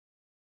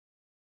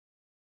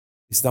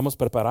 Necesitamos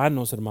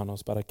prepararnos,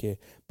 hermanos, para que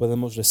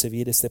podamos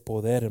recibir este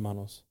poder,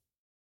 hermanos.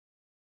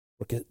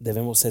 Porque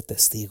debemos ser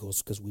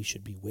testigos, because we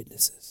should be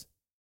witnesses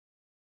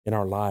in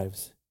our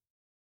lives.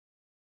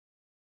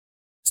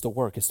 It's the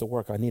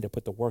work. I need to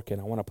put the work in.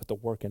 I want to put the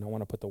work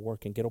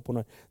in. Quiero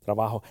poner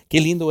trabajo.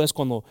 Qué lindo es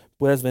cuando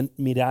puedes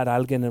mirar a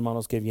alguien,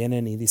 hermanos, que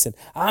vienen y dicen,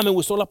 me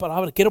gustó la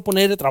palabra, quiero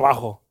poner el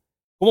trabajo.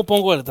 ¿Cómo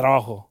pongo el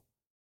trabajo?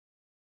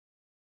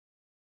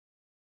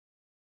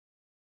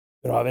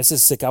 Pero a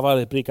veces se acaba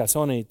la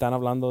explicación y están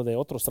hablando de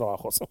otros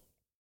trabajos.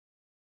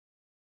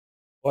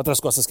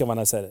 otras cosas que van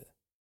a hacer.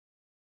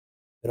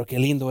 Pero qué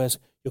lindo es.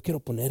 Yo quiero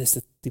poner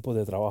este tipo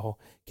de trabajo.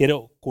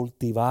 Quiero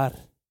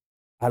cultivar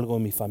algo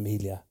en mi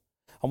familia.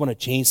 I want to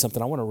change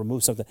something. I want to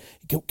remove something.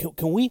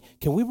 Can we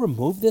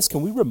remove this?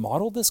 Can we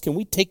remodel this? Can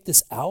we take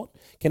this out?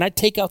 Can I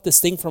take out this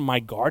thing from my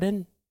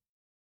garden?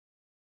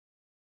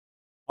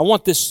 I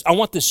want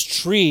this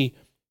tree.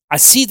 I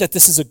see that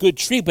this is a good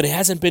tree, but it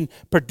hasn't been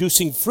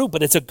producing fruit,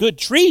 but it's a good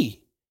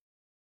tree.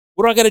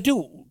 What do I got to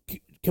do?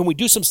 Can we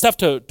do some stuff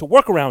to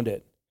work around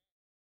it?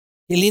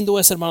 Qué lindo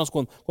es, hermanos,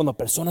 cuando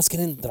personas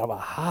quieren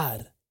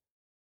trabajar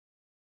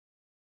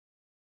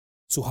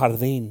su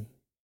jardín.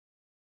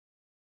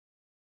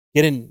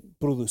 Quieren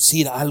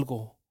producir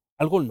algo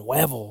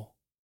nuevo.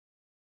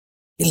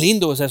 Qué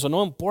lindo es eso,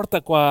 no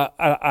importa cuál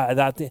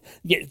edad.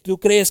 Tú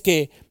crees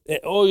que,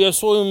 yo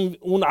soy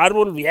un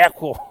árbol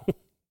viejo.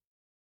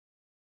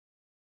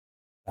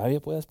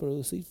 Todavía puedes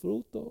producir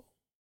fruto.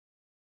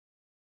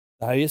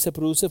 Todavía se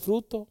produce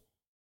fruto.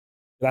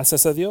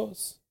 Gracias a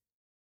Dios.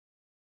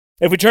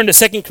 If we turn to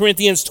 2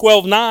 Corinthians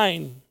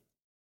 12:9.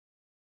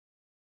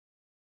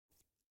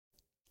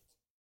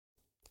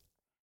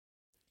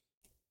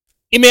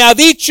 Y me ha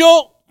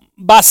dicho,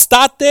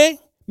 bastate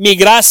mi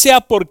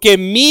gracia, porque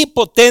mi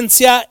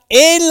potencia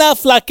en la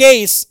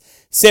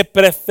flaquez se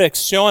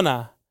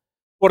perfecciona.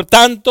 Por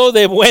tanto,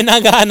 de buena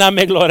gana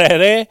me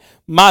gloriaré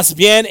más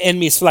bien en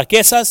mis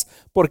flaquezas,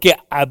 porque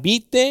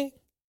habite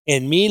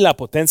en mí la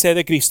potencia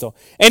de Cristo.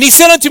 And he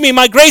said unto me,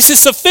 my grace is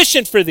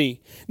sufficient for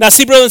thee. Now,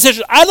 see, brothers and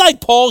sisters, I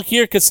like Paul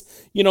here because,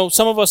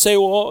 some of us say,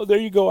 well, there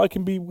you go, I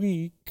can be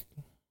weak.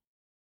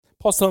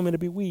 Paul's telling me to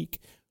be weak.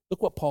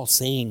 Look what Paul's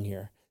saying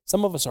here.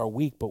 Some of us are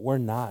weak, but we're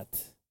not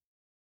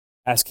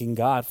asking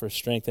God for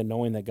strength and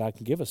knowing that God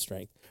can give us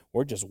strength.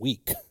 We're just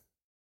weak.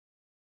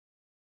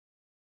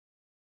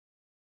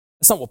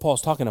 That's not what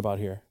Paul's talking about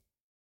here.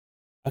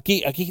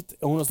 Aquí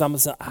unos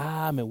estamos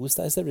diciendo, me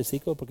gusta ese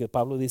versículo porque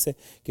Pablo dice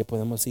que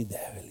podemos ser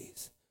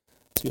débiles.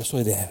 Yo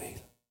soy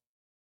débil.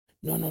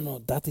 No,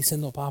 está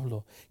diciendo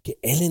Pablo que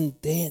él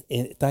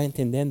está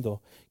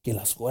entendiendo que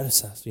las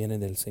fuerzas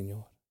vienen del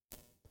Señor.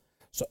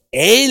 So,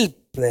 él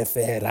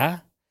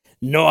prefiere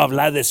no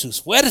hablar de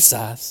sus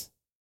fuerzas,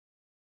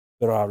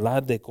 pero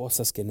hablar de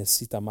cosas que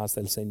necesita más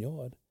del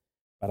Señor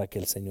para que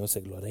el Señor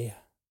se glorie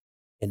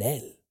en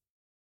él.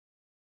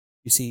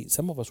 You see,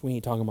 some of us, we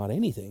ain't talking about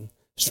anything,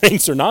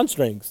 strengths or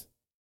non-strengths.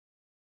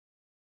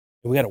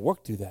 And we got to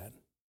work through that.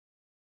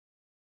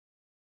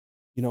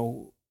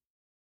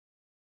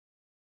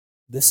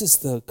 This is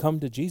the come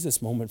to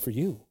Jesus moment for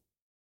you.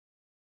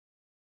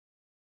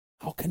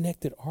 How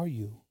connected are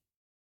you?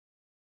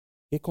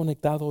 ¿Qué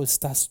conectado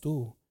estás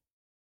tú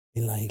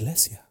en la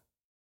iglesia?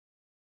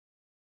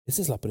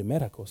 Esa es la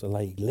primera cosa,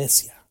 la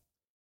iglesia.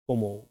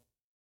 Como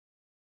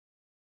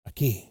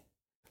aquí.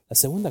 La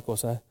segunda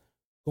cosa,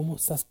 ¿cómo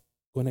estás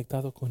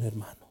conectado con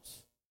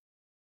hermanos?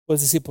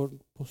 Puedes decir,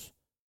 pues,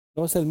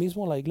 ¿no es el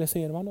mismo la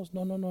iglesia y hermanos?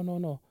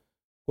 No.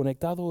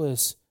 Conectado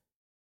es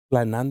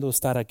planeando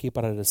estar aquí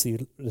para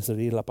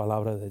recibir la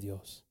palabra de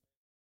Dios.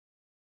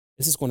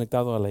 Ese es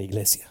conectado a la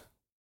iglesia.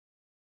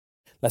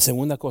 La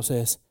segunda cosa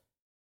es,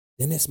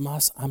 ¿tienes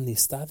más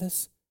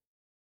amistades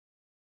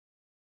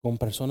con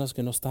personas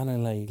que no están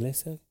en la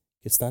iglesia,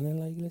 que están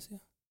en la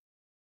iglesia?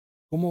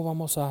 ¿Cómo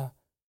vamos a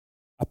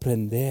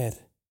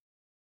aprender?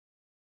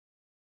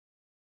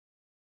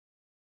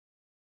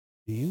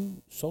 Do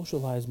you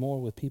socialize more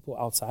with people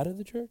outside of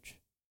the church?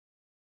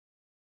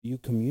 Do you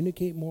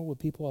communicate more with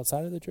people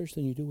outside of the church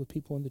than you do with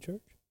people in the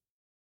church?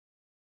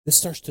 This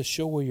starts to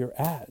show where you're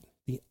at,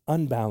 the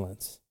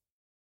unbalance.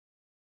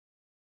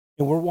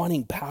 And we're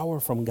wanting power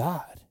from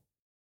God.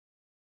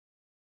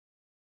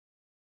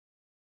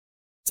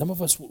 Some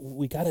of us,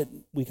 we got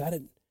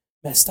it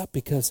messed up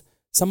because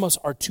some of us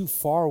are too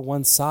far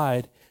one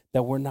side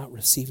that we're not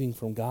receiving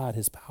from God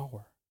His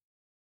power.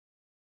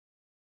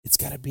 It's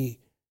got to be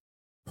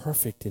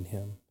perfect in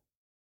Him.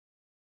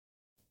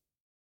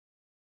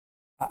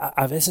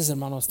 A veces,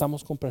 hermanos,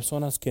 estamos con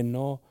personas que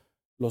no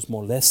los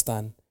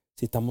molestan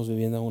si estamos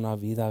viviendo una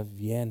vida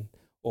bien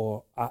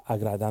o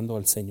agradando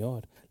al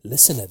Señor.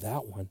 Listen to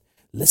that one.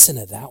 Listen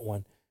to that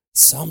one.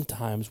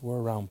 Sometimes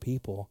we're around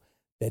people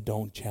that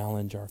don't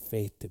challenge our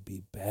faith to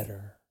be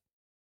better.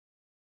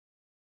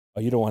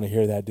 Oh, you don't want to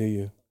hear that, do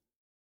you?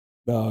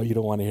 No, you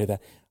don't want to hear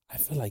that. I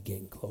feel like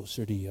getting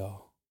closer to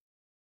y'all.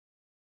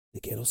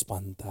 Te quiero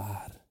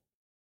espantar.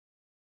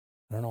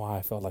 I don't know why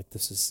I felt like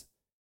this is...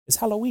 ¿Es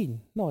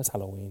Halloween? No es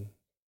Halloween.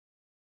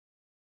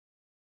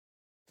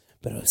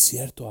 Pero es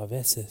cierto, a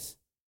veces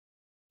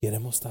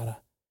queremos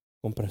estar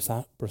con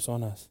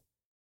personas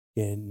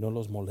que no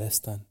los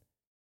molestan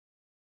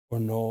o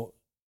no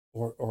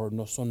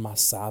son más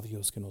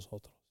sabios que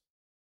nosotros.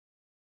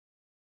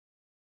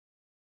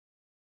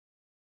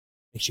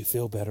 Makes you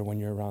feel better when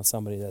you're around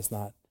somebody that's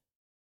not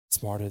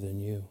smarter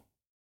than you.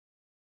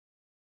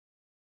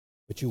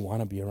 But you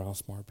want to be around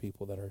smart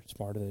people that are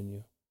smarter than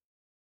you.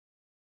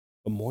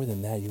 But more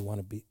than that, you want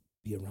to be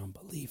around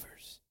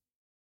believers.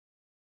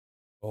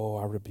 Oh,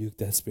 I rebuke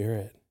that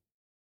spirit.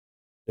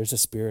 There's a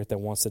spirit that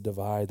wants to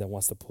divide, that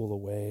wants to pull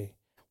away.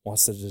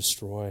 wants to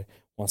destroy,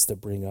 wants to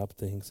bring up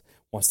things,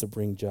 wants to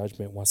bring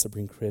judgment, wants to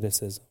bring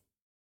criticism.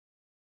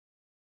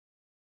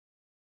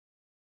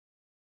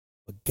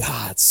 But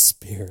God's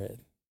Spirit,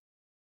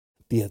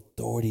 the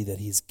authority that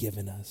He's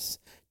given us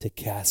to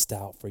cast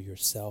out for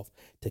yourself,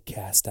 to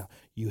cast out.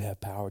 You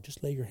have power.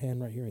 Just lay your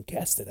hand right here and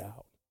cast it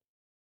out.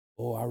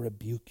 Oh, I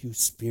rebuke you,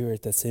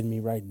 spirit that's in me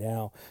right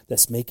now,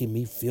 that's making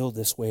me feel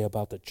this way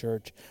about the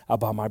church,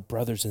 about my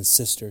brothers and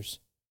sisters.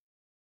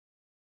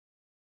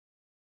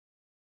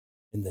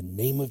 In the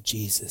name of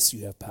Jesus,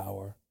 you have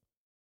power.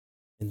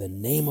 In the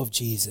name of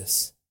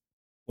Jesus,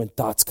 when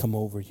thoughts come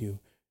over you,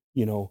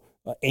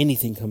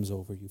 anything comes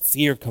over you,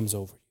 fear comes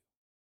over you.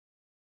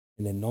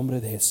 En el nombre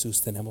de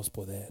Jesús tenemos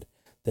poder.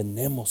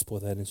 Tenemos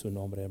poder en su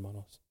nombre,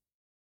 hermanos.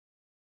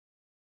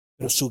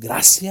 Pero su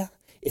gracia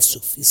es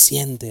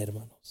suficiente,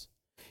 hermanos.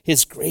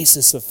 His grace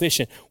is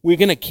sufficient. We're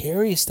going to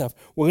carry stuff.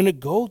 We're going to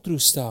go through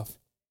stuff.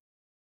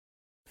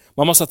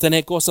 Vamos a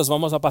tener cosas,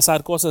 vamos a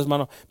pasar cosas,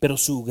 hermanos. Pero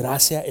su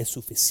gracia es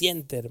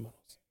suficiente,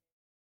 hermanos.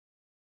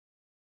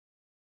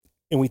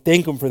 And we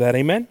thank Him for that.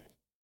 Amen.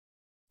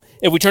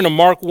 If we turn to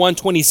Mark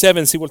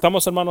 1:27, si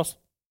voltamos, hermanos,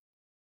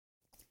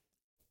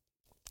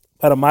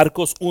 para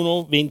Marcos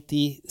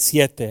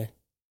 1:27.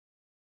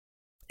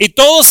 Y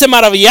todos se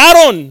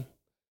maravillaron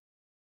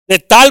de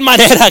tal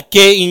manera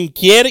que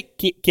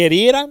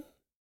inquirieran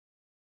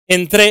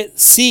entre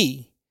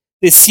sí,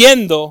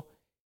 diciendo,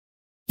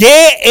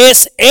 ¿qué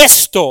es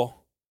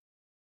esto?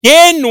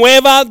 ¿Qué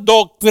nueva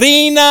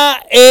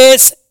doctrina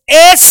es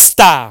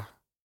esta?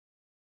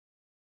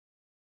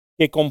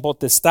 Que con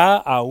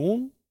potestad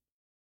aún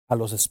a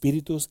los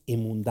espíritus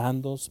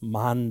inmundandos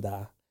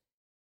manda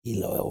y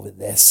lo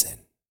obedecen.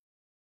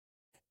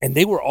 And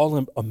they were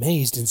all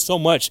amazed in so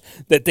much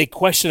that they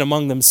questioned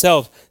among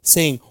themselves,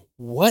 saying,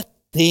 what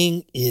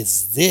thing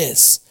is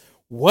this?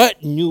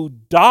 What new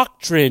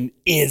doctrine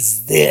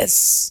is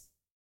this?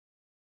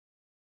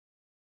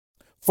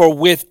 For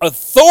with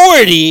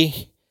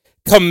authority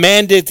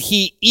commanded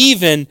He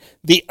even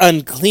the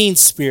unclean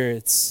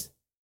spirits,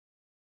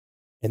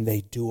 and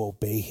they do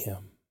obey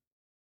Him.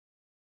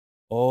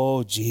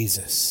 Oh,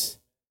 Jesus,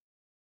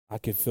 I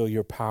can feel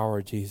your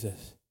power,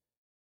 Jesus.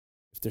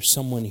 If there's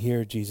someone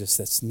here, Jesus,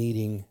 that's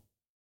needing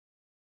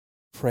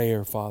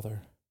prayer,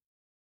 Father,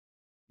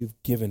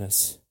 you've given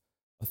us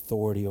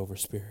authority over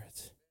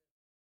spirits.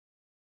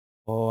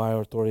 Oh, hay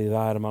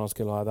autoridad, hermanos,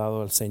 que lo ha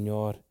dado el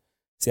Señor.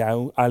 Si hay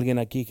alguien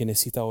aquí que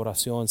necesita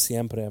oración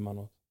siempre,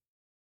 hermanos,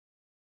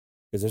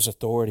 because there's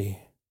authority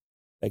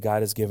that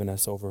God has given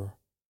us over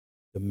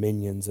the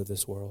minions of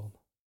this world.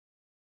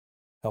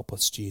 Help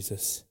us,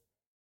 Jesus.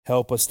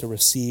 Help us to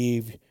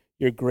receive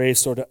your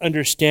grace, or to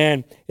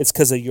understand it's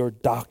because of your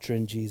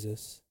doctrine,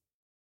 Jesus,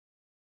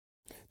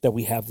 that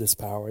we have this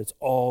power. It's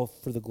all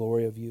for the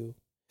glory of you.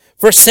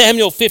 1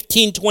 Samuel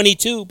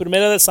 15:22,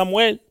 Primera de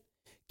Samuel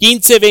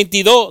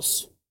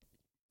 15:22.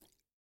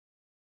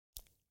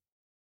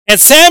 And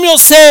Samuel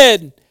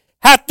said,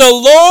 hath the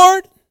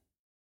Lord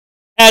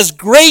as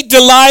great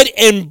delight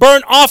in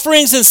burnt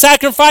offerings and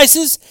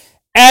sacrifices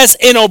as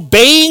in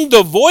obeying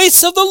the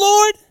voice of the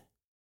Lord?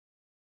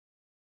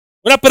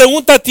 Una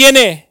pregunta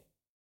tiene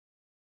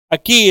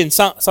aquí en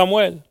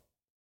Samuel.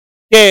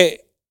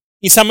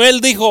 Y Samuel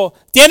dijo,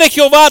 ¿tiene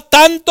Jehová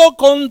tanto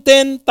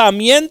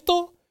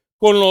contentamiento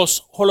con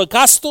los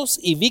holocaustos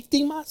y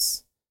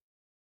víctimas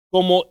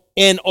como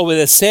en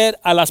obedecer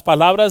a las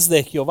palabras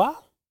de Jehová?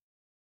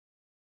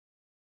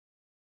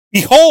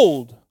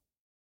 Behold,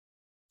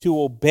 to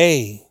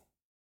obey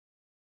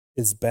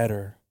is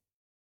better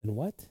than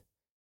what?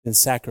 Than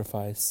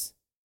sacrifice,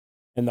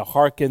 and to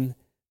hearken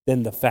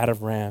than the fat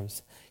of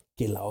rams.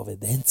 Que la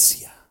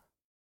obediencia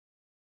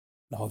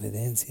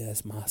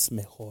es más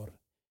mejor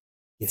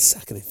que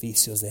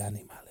sacrificios de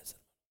animales.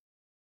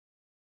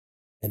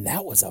 And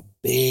that was a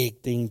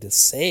big thing to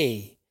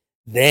say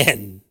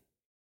then.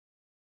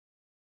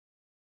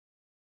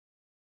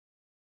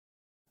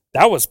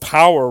 That was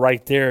power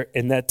right there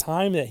in that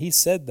time that he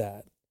said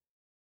that.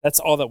 That's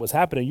all that was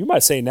happening. You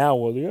might say now,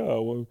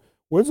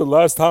 when's the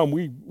last time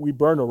we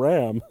burned a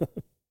ram?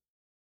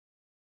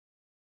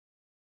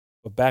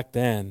 But back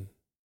then,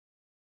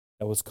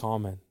 that was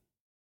common.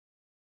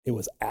 It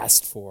was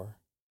asked for.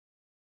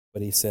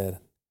 But he said,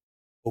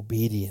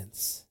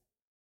 obedience.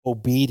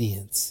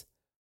 Obedience.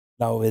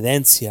 La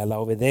obediencia, la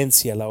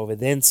obediencia, la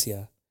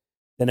obediencia.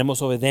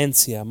 Tenemos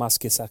obediencia más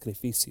que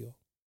sacrificio.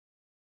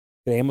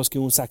 Creemos que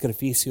un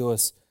sacrificio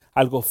es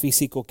algo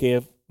físico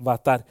que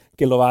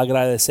lo va a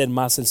agradecer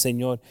más el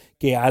Señor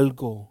que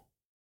algo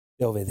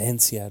de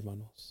obediencia,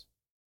 hermanos.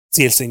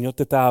 Si el Señor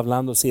te está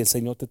hablando, si el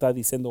Señor te está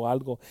diciendo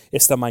algo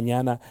esta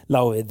mañana,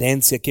 la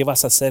obediencia, ¿qué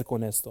vas a hacer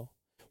con esto?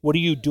 What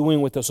are you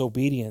doing with this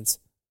obedience?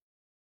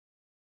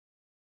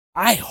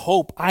 I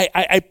hope,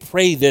 I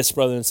pray this,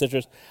 brothers and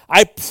sisters.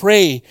 I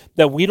pray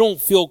that we don't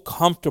feel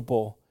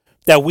comfortable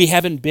that we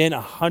haven't been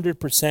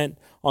 100%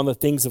 on the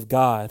things of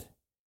God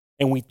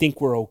and we think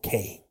we're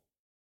okay.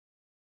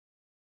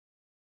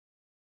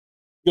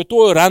 Yo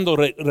estoy orando,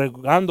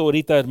 rogando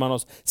ahorita,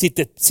 hermanos, si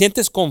te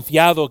sientes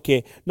confiado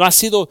que no has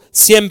sido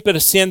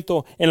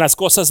 100% en las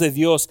cosas de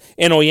Dios,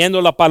 en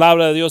oyendo la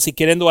palabra de Dios y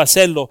queriendo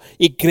hacerlo,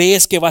 y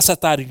crees que vas a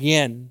estar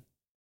bien.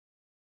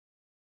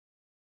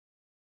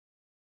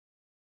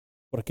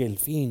 Porque el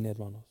fin,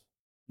 hermanos,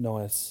 no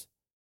es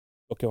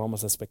lo que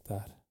vamos a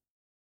expectar.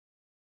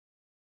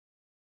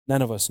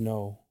 None of us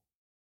know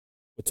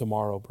what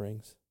tomorrow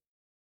brings.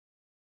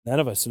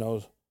 None of us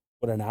knows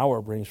what an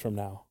hour brings from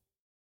now.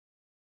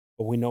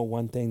 But we know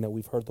one thing, that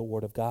we've heard the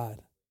word of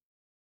God.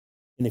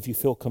 And if you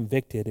feel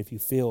convicted, if you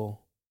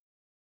feel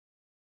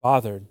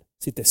bothered,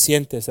 si te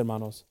sientes,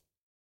 hermanos,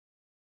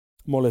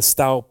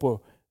 molestado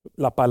por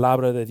la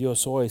palabra de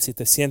Dios hoy, si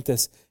te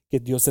sientes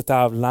que Dios te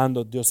está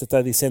hablando, Dios te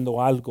está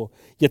diciendo algo,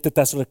 ya te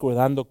estás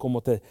recordando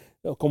cómo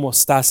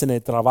estás en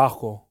el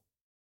trabajo.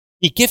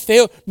 Y qué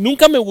feo,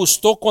 nunca me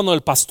gustó cuando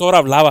el pastor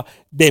hablaba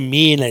de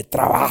mí en el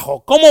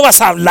trabajo. ¿Cómo vas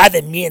a hablar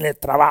de mí en el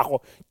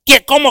trabajo?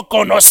 ¿Cómo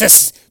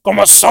conoces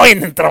cómo soy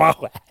en el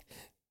trabajo?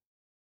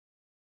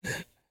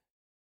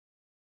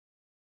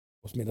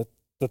 Pues mira,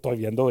 te estoy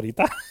viendo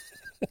ahorita.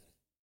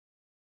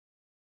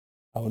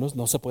 Algunos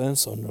no se pueden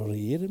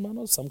sonreír,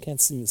 hermanos. Some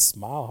can't even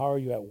smile. How are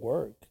you at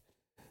work?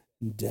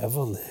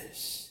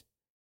 Devilish.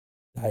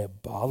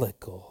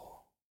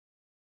 Diabolical.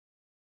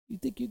 You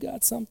think you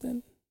got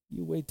something?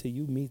 You wait till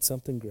you meet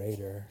something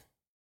greater.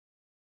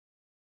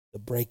 The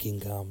breaking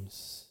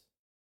comes.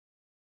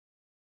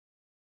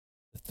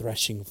 The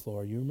threshing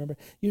floor. You remember?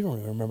 You don't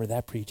even remember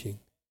that preaching.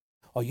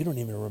 Oh, you don't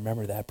even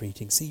remember that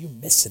preaching. See, you're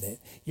missing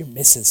it. You're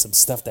missing some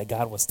stuff that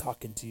God was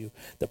talking to you.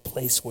 The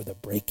place where the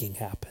breaking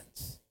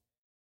happens.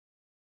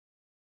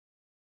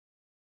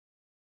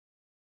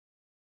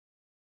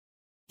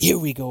 Here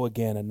we go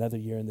again, another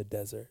year in the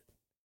desert.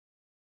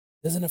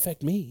 Doesn't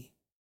affect me.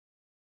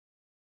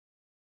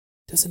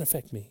 Doesn't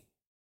affect me.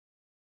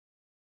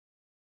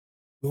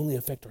 We only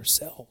affect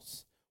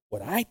ourselves.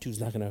 What I do is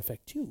not going to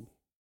affect you.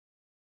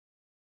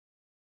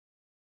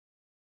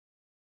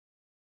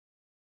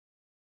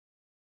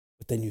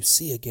 But then you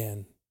see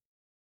again,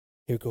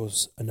 here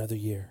goes another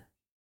year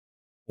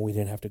when we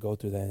didn't have to go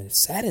through that. And it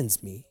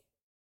saddens me.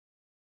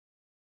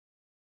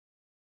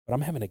 But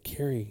I'm having to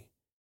carry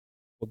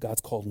what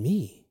God's called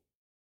me.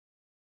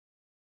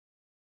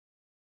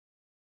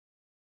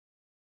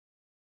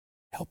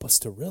 Help us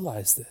to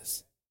realize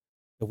this,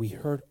 that we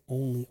hurt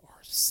only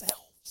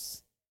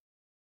ourselves.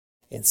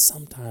 And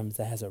sometimes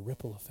that has a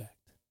ripple effect.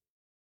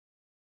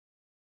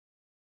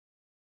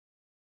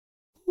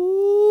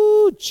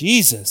 Ooh,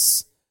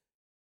 Jesus.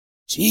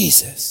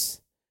 Jesus.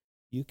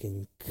 You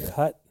can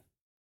cut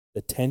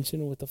the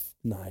tension with a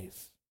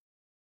knife.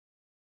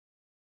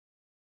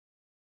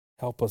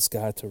 Help us,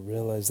 God, to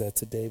realize that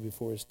today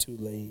before it's too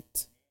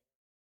late.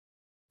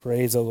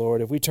 Praise the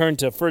Lord. If we turn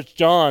to 1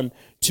 John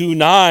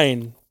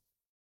 2:9,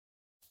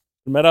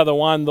 Primera de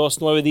Juan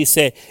 2:9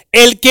 dice,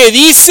 el que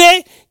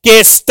dice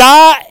que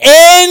está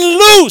en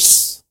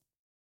luz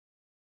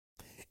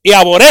y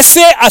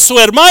aborrece a su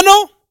hermano,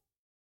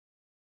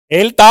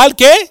 el tal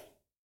que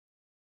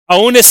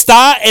aún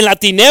está en las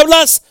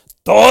tinieblas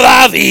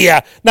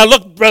todavía. Now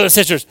look, brothers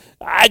and sisters,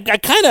 I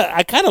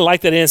kind of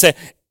like that and say,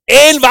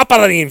 él va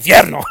para el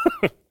infierno.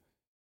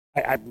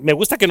 Me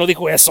gusta que no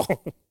dijo eso.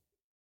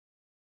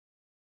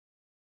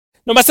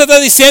 Nomás está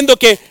diciendo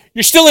que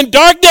you're still in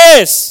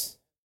darkness.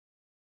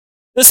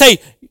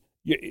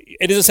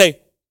 It doesn't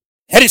say,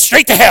 headed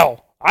straight to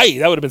hell. Ay,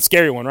 that would have been a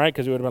scary one, right?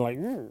 Because you would have been like,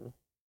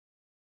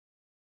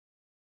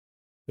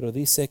 Pero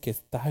dice que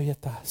todavía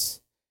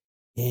estás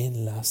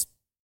en las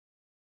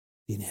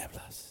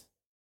tinieblas.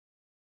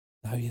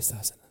 Todavía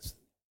estás en las.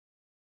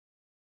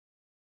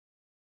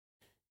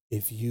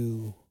 If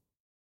you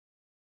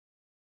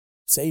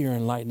say you're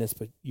in lightness,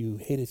 but you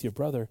hateth your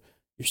brother,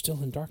 you're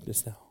still in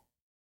darkness now.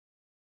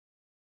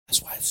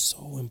 That's why it's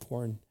so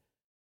important.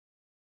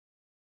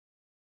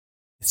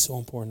 It's so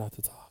important not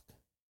to talk.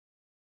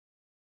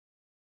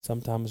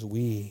 Sometimes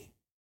we,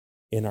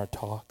 in our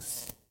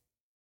talks,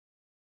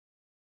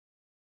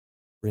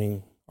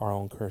 bring our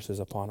own curses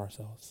upon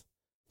ourselves.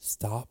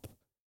 Stop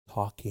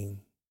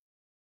talking.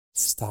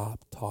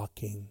 Stop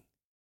talking.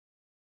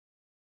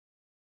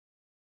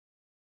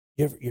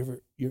 There's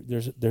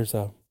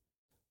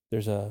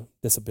a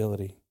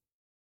disability.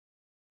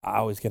 I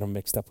always get them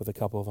mixed up with a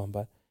couple of them,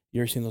 but you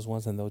ever seen those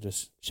ones and they'll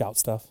just shout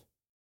stuff?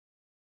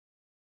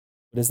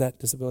 What is that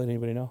disability?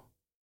 Anybody know?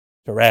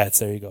 Tourette's.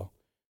 There you go.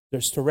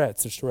 There's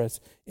Tourette's.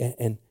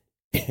 And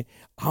I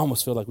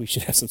almost feel like we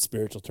should have some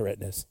spiritual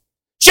Touretteness.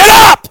 Shut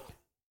up!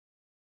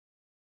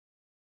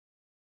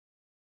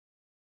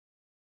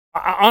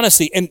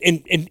 Honestly, and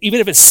even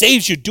if it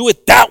saves you, do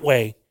it that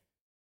way.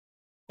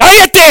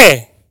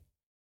 ¡Cállate!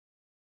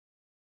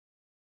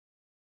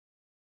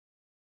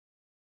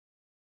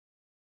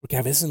 Porque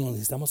a veces nos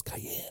necesitamos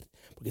caer,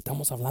 porque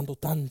estamos hablando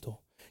tanto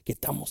que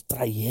estamos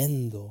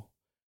trayendo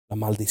la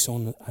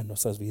maldición a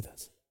nuestras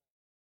vidas.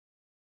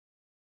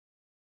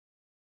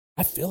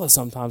 I feel it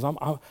sometimes. I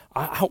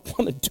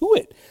want to do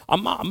it.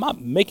 I'm not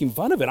making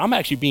fun of it. I'm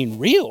actually being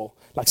real.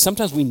 Like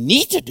sometimes we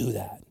need to do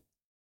that.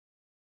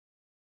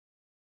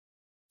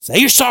 Say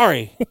you're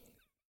sorry.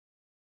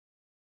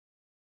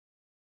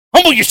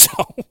 Humble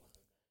yourself.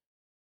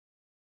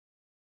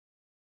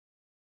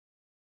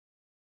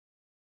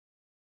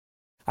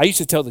 I used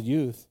to tell the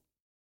youth,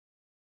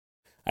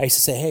 I used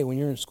to say, hey, when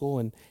you're in school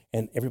and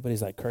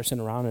everybody's like cursing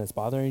around and it's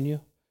bothering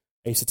you,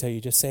 I used to tell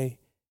you, just say,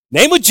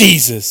 name of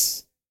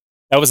Jesus.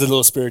 That was a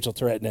little spiritual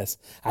Tourette-ness.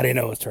 I didn't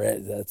know it was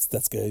Tourette.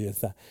 That's good.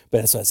 But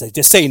that's what I say.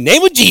 Just say,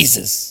 name of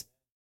Jesus.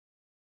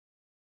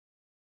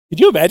 Could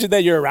you imagine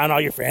that you're around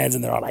all your friends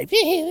and they're all like,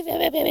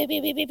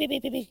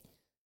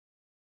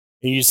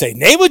 and you say,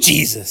 name of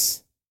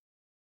Jesus.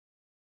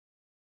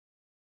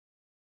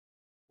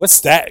 What's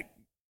that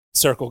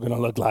circle going to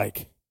look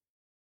like?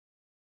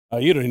 Oh,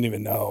 you don't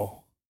even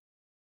know.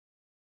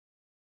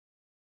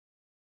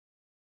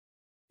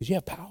 Because you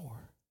have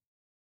power.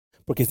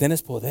 Porque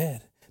tienes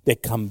poder de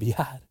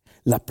cambiar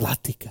la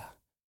plática,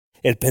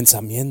 el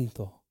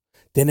pensamiento.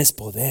 Tienes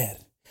poder.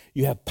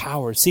 You have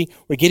power. See,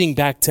 we're getting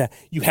back to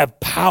you have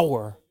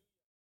power.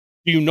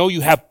 Do you know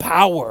you have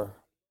power?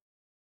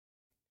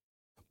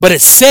 But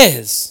it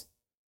says,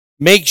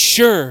 make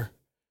sure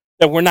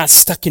that we're not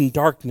stuck in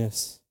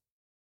darkness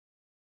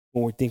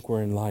when we think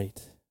we're in light.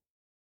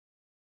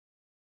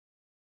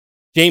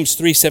 James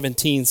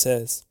 3:17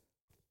 says,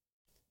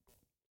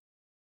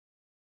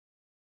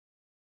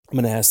 I'm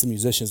going to ask the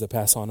musicians to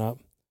pass on up.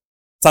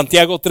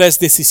 Santiago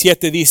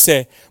 3:17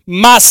 dice,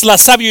 mas la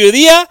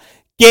sabiduría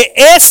que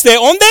es de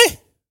 ¿dónde?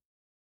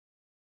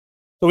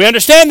 So we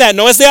understand that.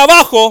 No es de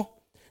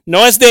abajo,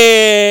 no es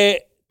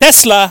de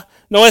Tesla,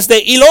 no es de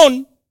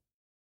Elon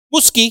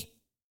Musk,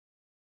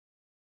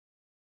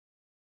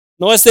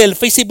 no es del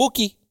Facebook.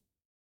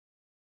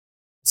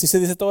 ¿Sí se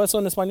dice todo eso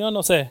en español?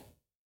 No sé.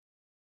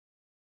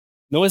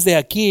 No es de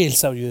aquí el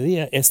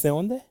sabiduría, ¿es de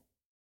dónde?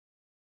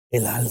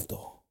 El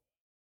alto.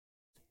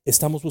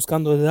 Estamos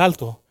buscando el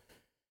alto.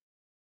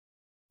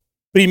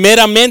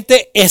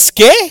 Primeramente, ¿es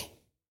qué?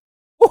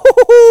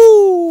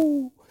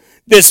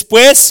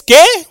 Después,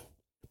 ¿qué?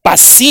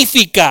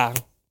 Pacífica,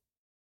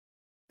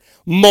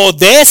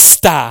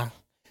 modesta,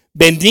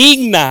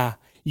 benigna,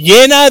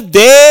 llena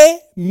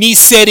de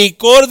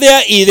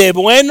misericordia y de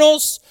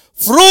buenos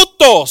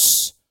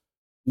frutos,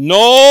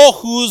 no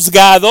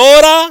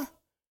juzgadora,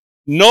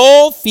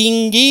 no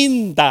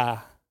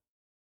fingida,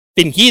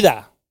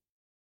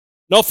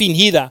 no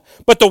fingida.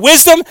 But the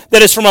wisdom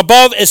that is from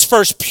above is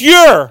first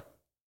pure,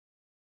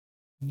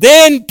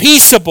 then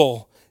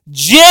peaceable,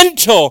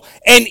 gentle,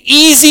 and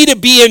easy to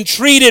be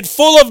entreated,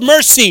 full of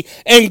mercy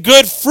and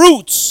good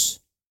fruits,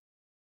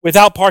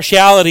 without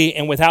partiality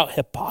and without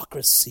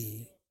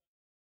hypocrisy.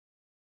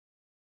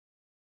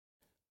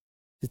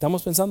 Si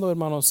estamos pensando,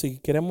 hermanos, si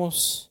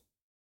queremos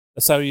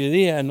la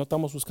sabiduría, no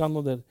estamos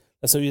buscando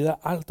la sabiduría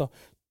alta.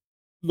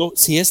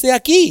 Si es de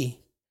aquí,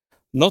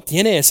 no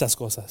tiene esas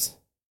cosas.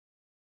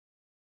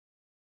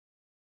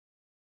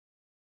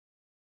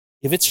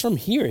 If it's from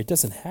here, it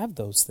doesn't have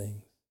those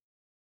things.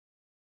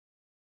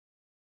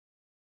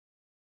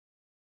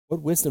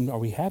 What wisdom are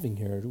we having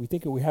here? Do we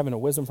think we're having a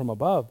wisdom from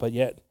above, but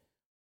yet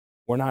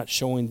we're not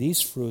showing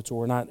these fruits or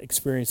we're not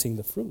experiencing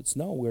the fruits?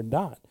 No, we're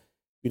not.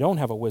 We don't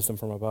have a wisdom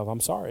from above.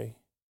 I'm sorry.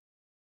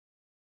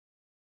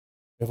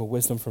 We have a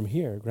wisdom from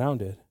here,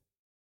 grounded.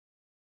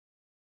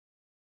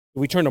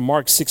 We turn to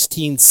Mark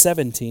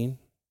 16:17.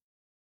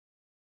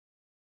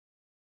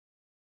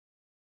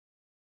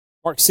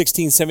 Mark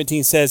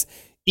 16:17 says,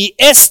 y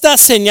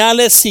estas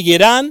señales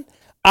seguirán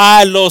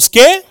a los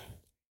que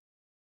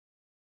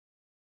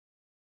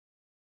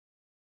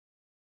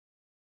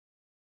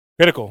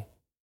critical.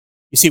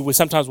 You see,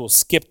 sometimes we'll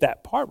skip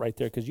that part right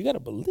there because you got to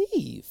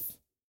believe.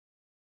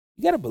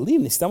 You got to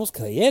believe. Necesitamos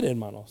creer,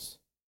 hermanos.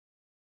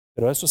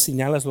 Pero esos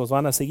señales los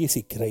van a seguir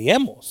si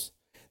creemos.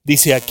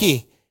 Dice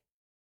aquí,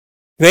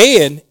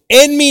 creen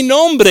en mi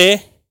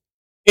nombre,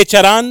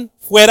 echarán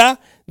fuera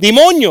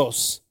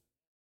demonios,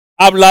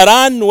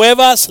 hablarán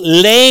nuevas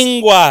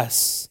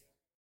lenguas.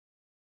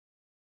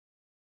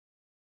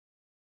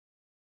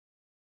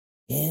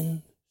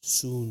 En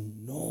su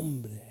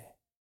nombre.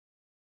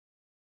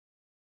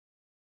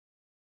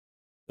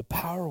 The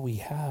power we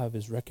have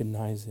is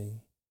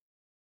recognizing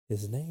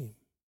his name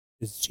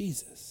is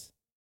Jesus.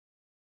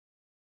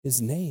 His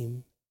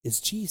name is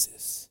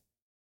Jesus.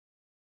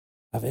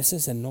 A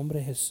veces el nombre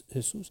de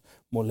Jesús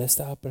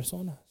molesta a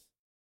personas.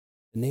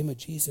 The name of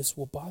Jesus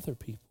will bother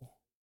people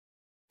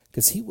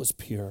because he was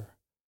pure,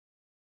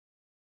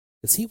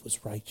 because he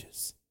was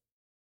righteous.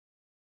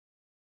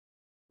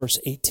 Verse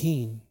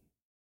 18.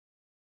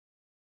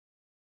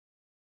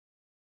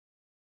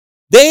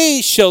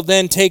 They shall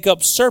then take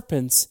up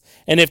serpents,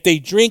 and if they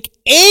drink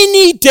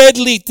any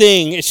deadly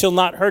thing, it shall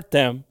not hurt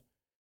them.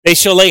 They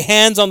shall lay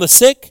hands on the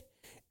sick,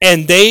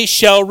 and they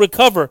shall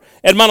recover.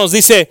 Hermanos,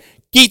 dice,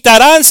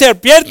 quitarán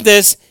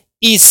serpientes,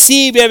 y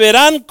si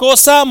beberán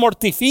cosa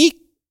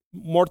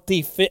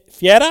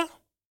mortífera,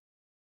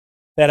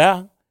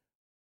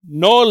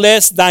 no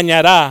les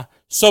dañará.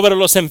 Sobre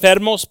los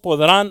enfermos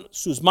podrán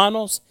sus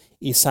manos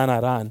y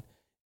sanarán.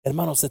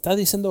 Hermanos, se está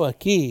diciendo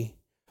aquí,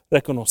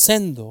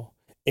 reconociendo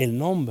el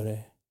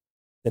nombre,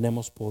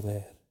 tenemos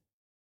poder.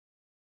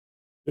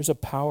 There's a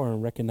power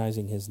in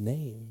recognizing His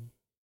name.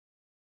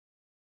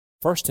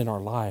 First in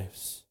our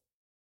lives.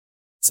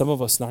 Some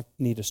of us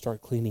need to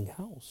start cleaning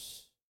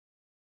house.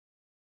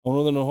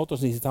 Uno de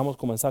nosotros necesitamos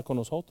comenzar con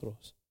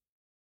nosotros.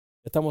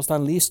 Estamos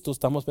tan listos,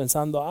 estamos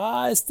pensando,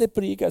 esta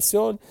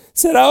predicación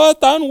será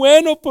tan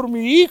bueno por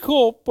mi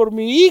hijo, por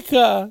mi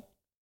hija,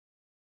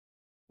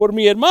 por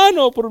mi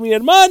hermano, por mi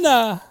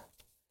hermana,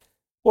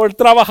 por el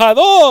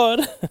trabajador.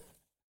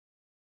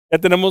 Ya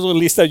tenemos una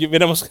lista,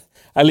 venimos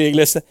a la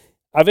iglesia.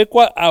 A ver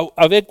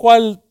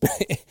cuál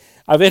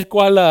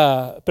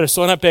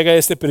persona pega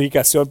esta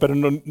predicación, pero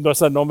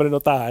nuestro nombre no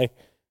está ahí.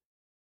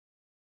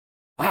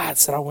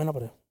 Será bueno,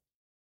 pero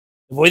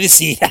voy a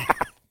decir.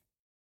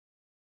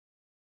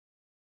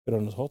 Pero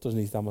nosotros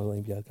necesitamos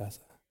limpiar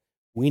casa.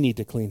 We need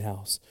to clean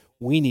house.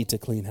 We need to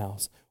clean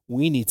house.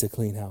 We need to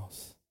clean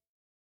house.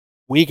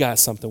 We got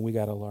something we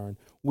got to learn.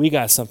 We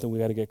got something we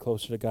got to get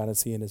closer to God and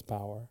see in His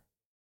power.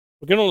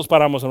 ¿Por qué no nos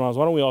paramos, hermanos?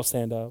 Why don't we all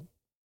stand up?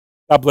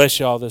 God bless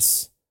you all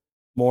this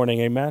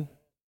morning. Amen.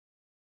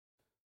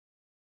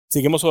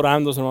 Seguimos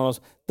orando, hermanos.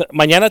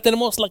 Mañana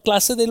tenemos la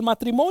clase del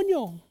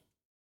matrimonio.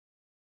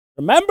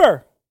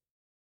 Remember.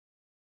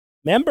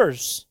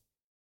 Members.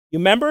 You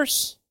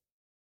members?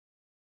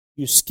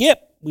 You skip.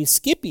 We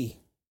skippy.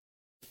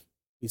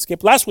 We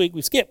skipped last week.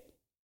 We skipped.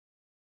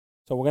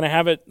 So we're going to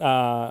have it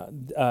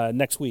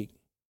next week.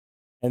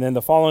 And then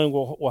the following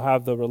we'll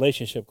have the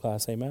relationship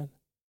class. Amen.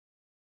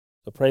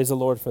 So praise the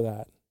Lord for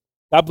that.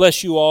 God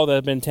bless you all that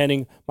have been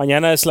attending.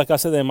 Mañana es la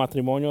clase de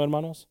matrimonio,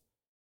 hermanos.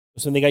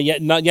 Pues diga, ya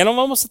no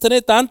vamos a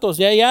tener tantos.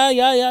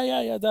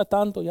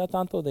 Ya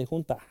tanto de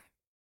junta.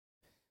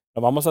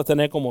 Vamos a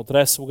tener como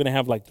tres. We're going to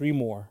have like 3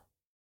 more.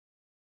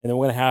 And then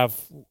we're going to have,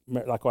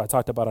 like I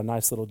talked about, a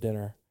nice little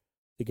dinner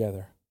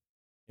together.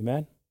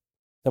 Amen.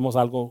 Hacemos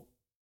algo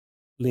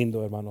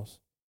lindo, hermanos.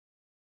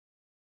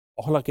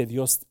 Ojalá que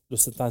Dios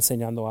nos está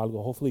enseñando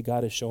algo. Hopefully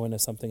God is showing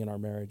us something in our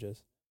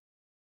marriages.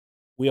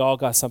 We all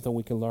got something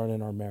we can learn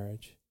in our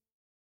marriage.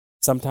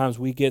 Sometimes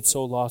we get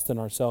so lost in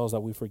ourselves that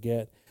we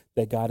forget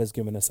that God has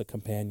given us a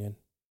companion.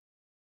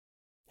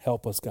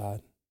 Help us,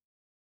 God.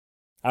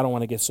 I don't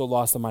want to get so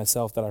lost in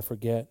myself that I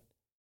forget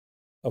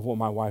of what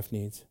my wife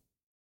needs.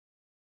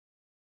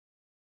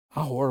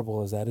 How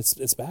horrible is that?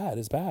 It's bad.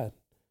 It's bad.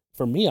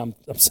 For me, I'm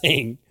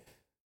saying,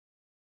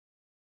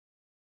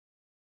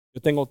 yo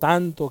tengo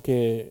tanto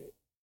que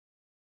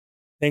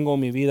tengo en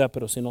mi vida,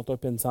 pero si no estoy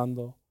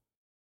pensando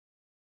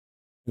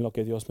en lo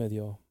que Dios me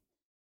dio.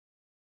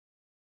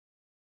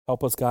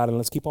 Help us, God, and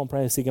let's keep on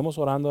praying. Seguimos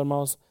orando,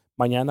 hermanos,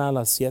 mañana a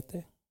las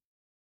 7.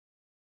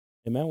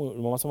 Amen.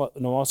 No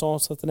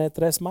vamos a tener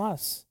 3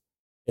 más.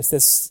 Este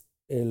es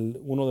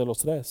uno de los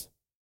 3.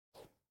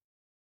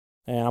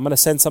 And I'm going to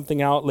send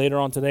something out later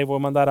on today. Voy a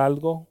mandar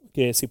algo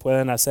que si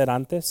pueden hacer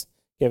antes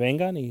que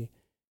vengan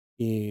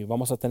y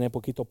vamos a tener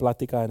poquito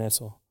plática en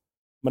eso.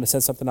 I'm going to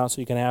send something out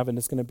so you can have, and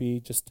it's going to be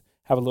just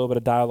have a little bit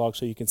of dialogue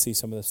so you can see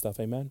some of this stuff.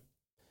 Amen.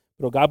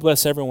 Pero God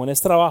bless everyone.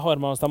 Es trabajo,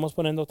 hermanos. Estamos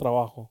poniendo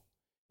trabajo.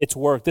 It's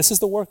work. This is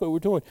the work that we're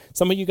doing.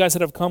 Some of you guys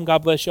that have come,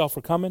 God bless you all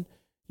for coming.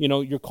 You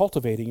know, you're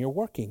cultivating. You're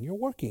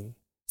working.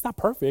 It's not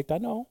perfect, I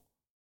know.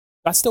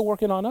 God's still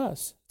working on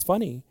us. It's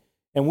funny.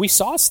 And we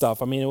saw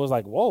stuff. I mean, it was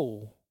like,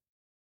 whoa.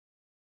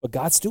 But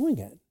God's doing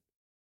it.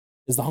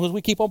 As long as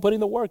we keep on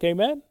putting the work,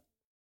 amen?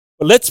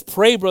 But let's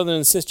pray, brothers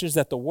and sisters,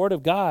 that the Word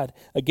of God,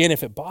 again,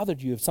 if it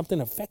bothered you, if something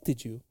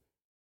affected you,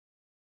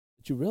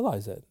 that you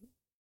realize it.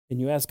 And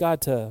you ask God,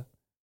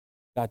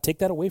 take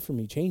that away from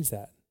me, change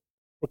that.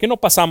 ¿Por qué no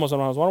pasamos,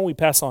 hermanos? Why don't we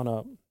pass on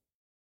up?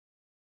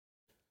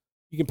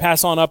 You can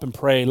pass on up and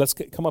pray. Let's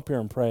come up here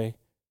and pray.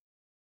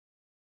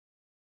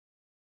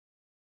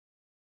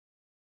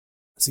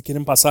 Si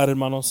quieren pasar,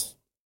 hermanos.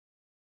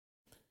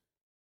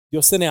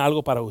 Dios tiene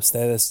algo para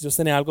ustedes. Dios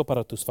tiene algo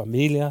para tus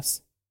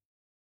familias.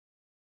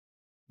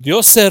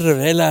 Dios se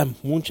revela en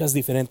muchas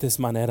diferentes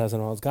maneras,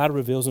 hermanos. God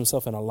reveals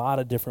Himself in a lot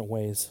of different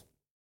ways.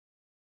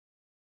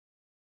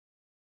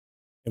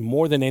 And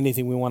more than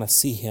anything, we want to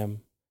see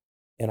Him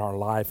in our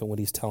life and what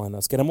He's telling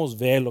us. Queremos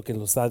ver lo que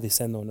nos está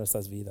diciendo en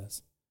nuestras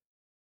vidas.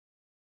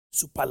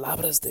 Su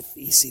palabra es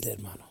difícil,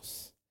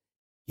 hermanos.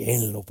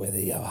 ¿Quién lo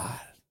puede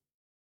llevar?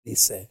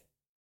 Dice,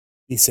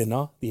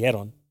 ¿no?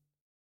 Dijeron.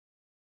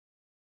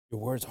 Your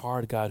word's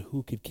hard, God.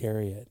 Who could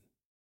carry it?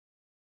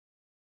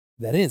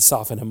 That didn't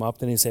soften Him up.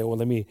 Then He said, well,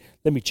 let me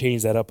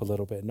change that up a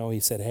little bit. No,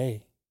 He said,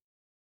 hey,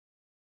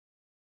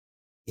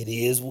 it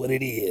is what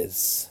it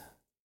is.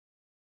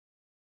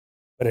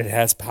 But it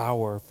has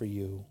power for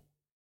you.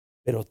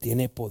 Pero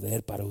tiene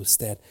poder para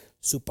usted.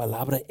 Su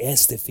palabra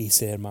es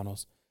difícil,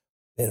 hermanos.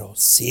 Pero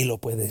sí lo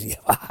puedes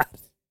llevar.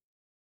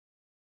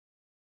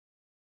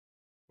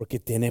 Porque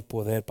tiene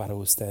poder para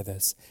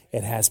ustedes.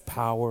 It has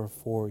power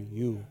for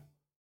you.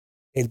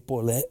 El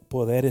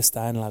poder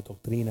está en la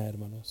doctrina,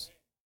 hermanos.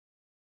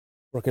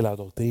 Porque la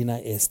doctrina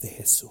es de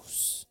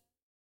Jesús.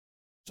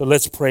 So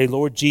let's pray.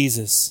 Lord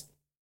Jesus,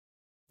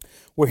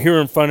 we're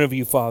here in front of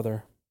you,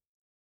 Father.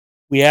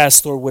 We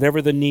ask, Lord,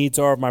 whatever the needs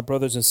are of my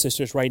brothers and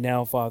sisters right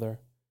now, Father,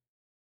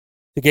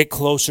 to get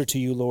closer to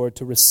you, Lord,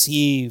 to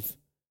receive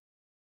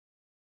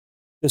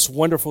this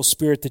wonderful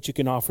spirit that you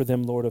can offer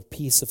them, Lord, of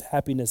peace, of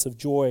happiness, of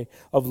joy,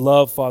 of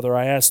love, Father.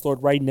 I ask,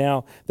 Lord, right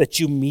now that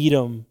you meet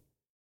them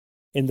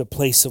in the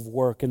place of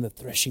work, in the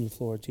threshing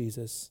floor,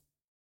 Jesus,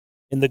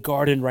 in the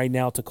garden right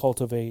now to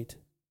cultivate.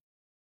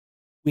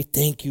 We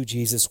thank you,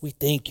 Jesus. We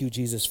thank you,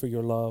 Jesus, for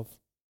your love.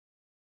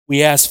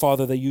 We ask,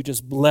 Father, that you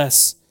just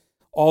bless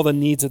all the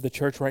needs of the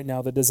church right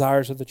now, the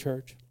desires of the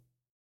church.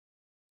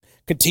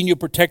 Continue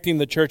protecting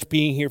the church,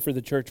 being here for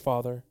the church,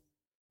 Father.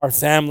 Our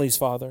families,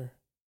 Father.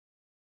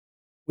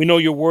 We know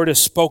your word is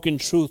spoken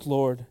truth,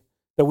 Lord,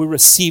 that we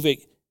receive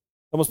it.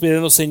 Estamos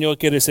pidiendo, Señor,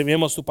 que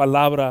recibamos tu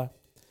palabra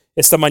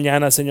esta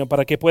mañana, Señor,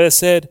 para que pueda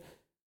ser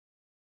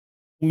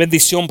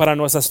bendición para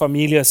nuestras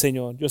familias,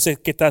 Señor. Yo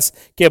sé que estás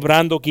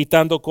quebrando,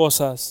 quitando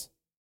cosas.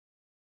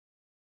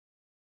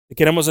 Que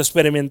queremos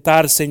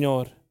experimentar,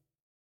 Señor.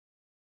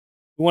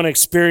 We want to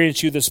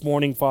experience you this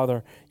morning,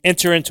 Father.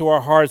 Enter into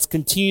our hearts.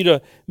 Continue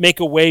to make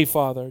a way,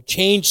 Father.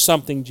 Change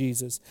something,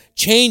 Jesus.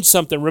 Change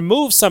something.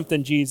 Remove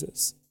something,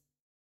 Jesus.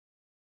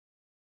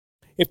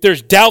 If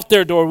there's doubt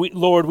there,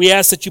 Lord, we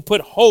ask that you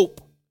put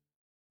hope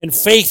and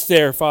faith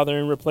there, Father,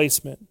 in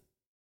replacement.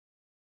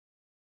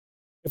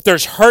 If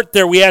there's hurt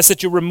there, we ask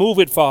that you remove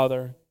it,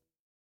 Father.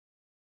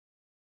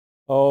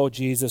 Oh,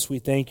 Jesus, we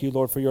thank you,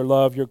 Lord, for your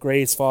love, your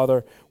grace,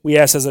 Father. We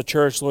ask as a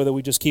church, Lord, that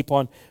we just keep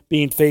on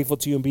being faithful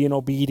to you and being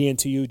obedient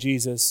to you,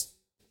 Jesus.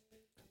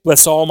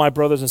 Bless all my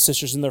brothers and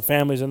sisters and their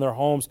families and their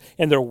homes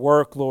and their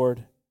work,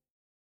 Lord.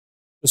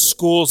 The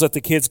schools that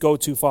the kids go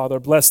to, Father.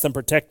 Bless them,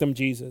 protect them,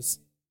 Jesus.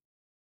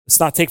 Let's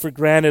not take for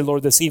granted,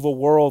 Lord, this evil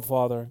world,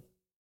 Father,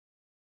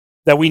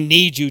 that we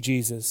need you,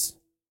 Jesus.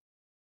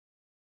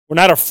 We're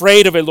not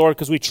afraid of it, Lord,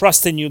 because we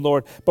trust in you,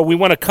 Lord, but we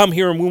want to come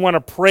here and we want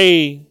to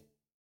pray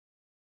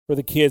for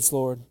the kids,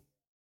 Lord.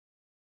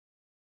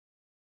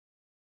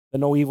 That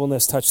no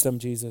evilness touch them,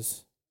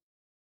 Jesus.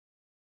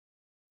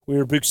 We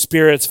rebuke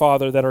spirits,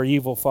 Father, that are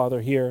evil,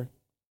 Father, here,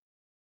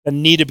 that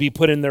need to be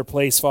put in their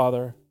place,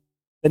 Father,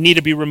 that need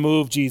to be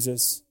removed,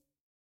 Jesus.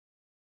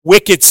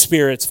 Wicked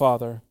spirits,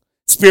 Father,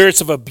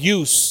 spirits of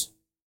abuse.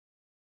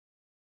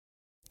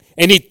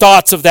 Any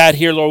thoughts of that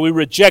here, Lord, we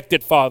reject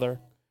it, Father.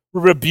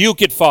 We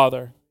rebuke it,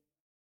 Father.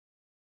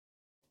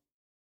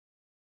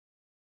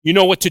 You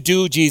know what to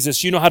do,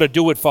 Jesus. You know how to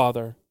do it,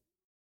 Father.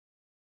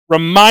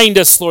 Remind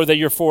us, Lord, that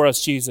you're for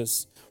us,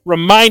 Jesus.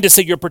 Remind us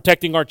that you're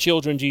protecting our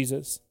children,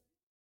 Jesus.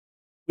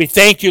 We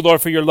thank you, Lord,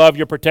 for your love,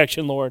 your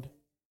protection, Lord.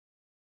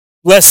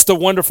 Bless the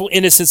wonderful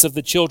innocence of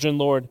the children,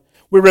 Lord.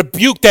 We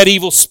rebuke that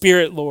evil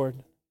spirit,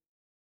 Lord,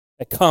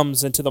 that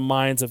comes into the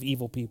minds of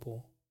evil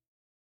people.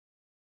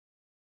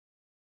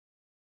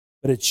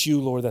 But it's you,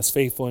 Lord, that's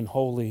faithful and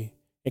holy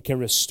and can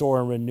restore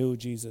and renew,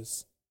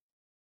 Jesus.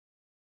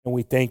 And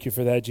we thank you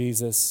for that,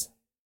 Jesus,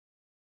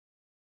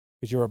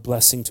 because you're a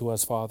blessing to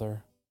us,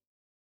 Father.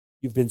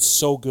 You've been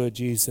so good,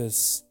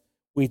 Jesus.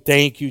 We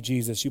thank you,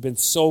 Jesus. You've been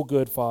so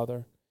good,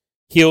 Father.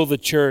 Heal the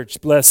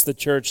church. Bless the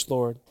church,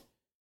 Lord.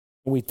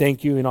 And we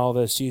thank you in all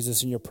this,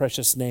 Jesus, in your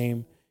precious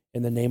name,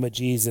 in the name of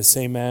Jesus.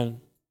 Amen.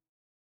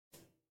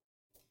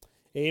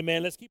 Amen. Let's keep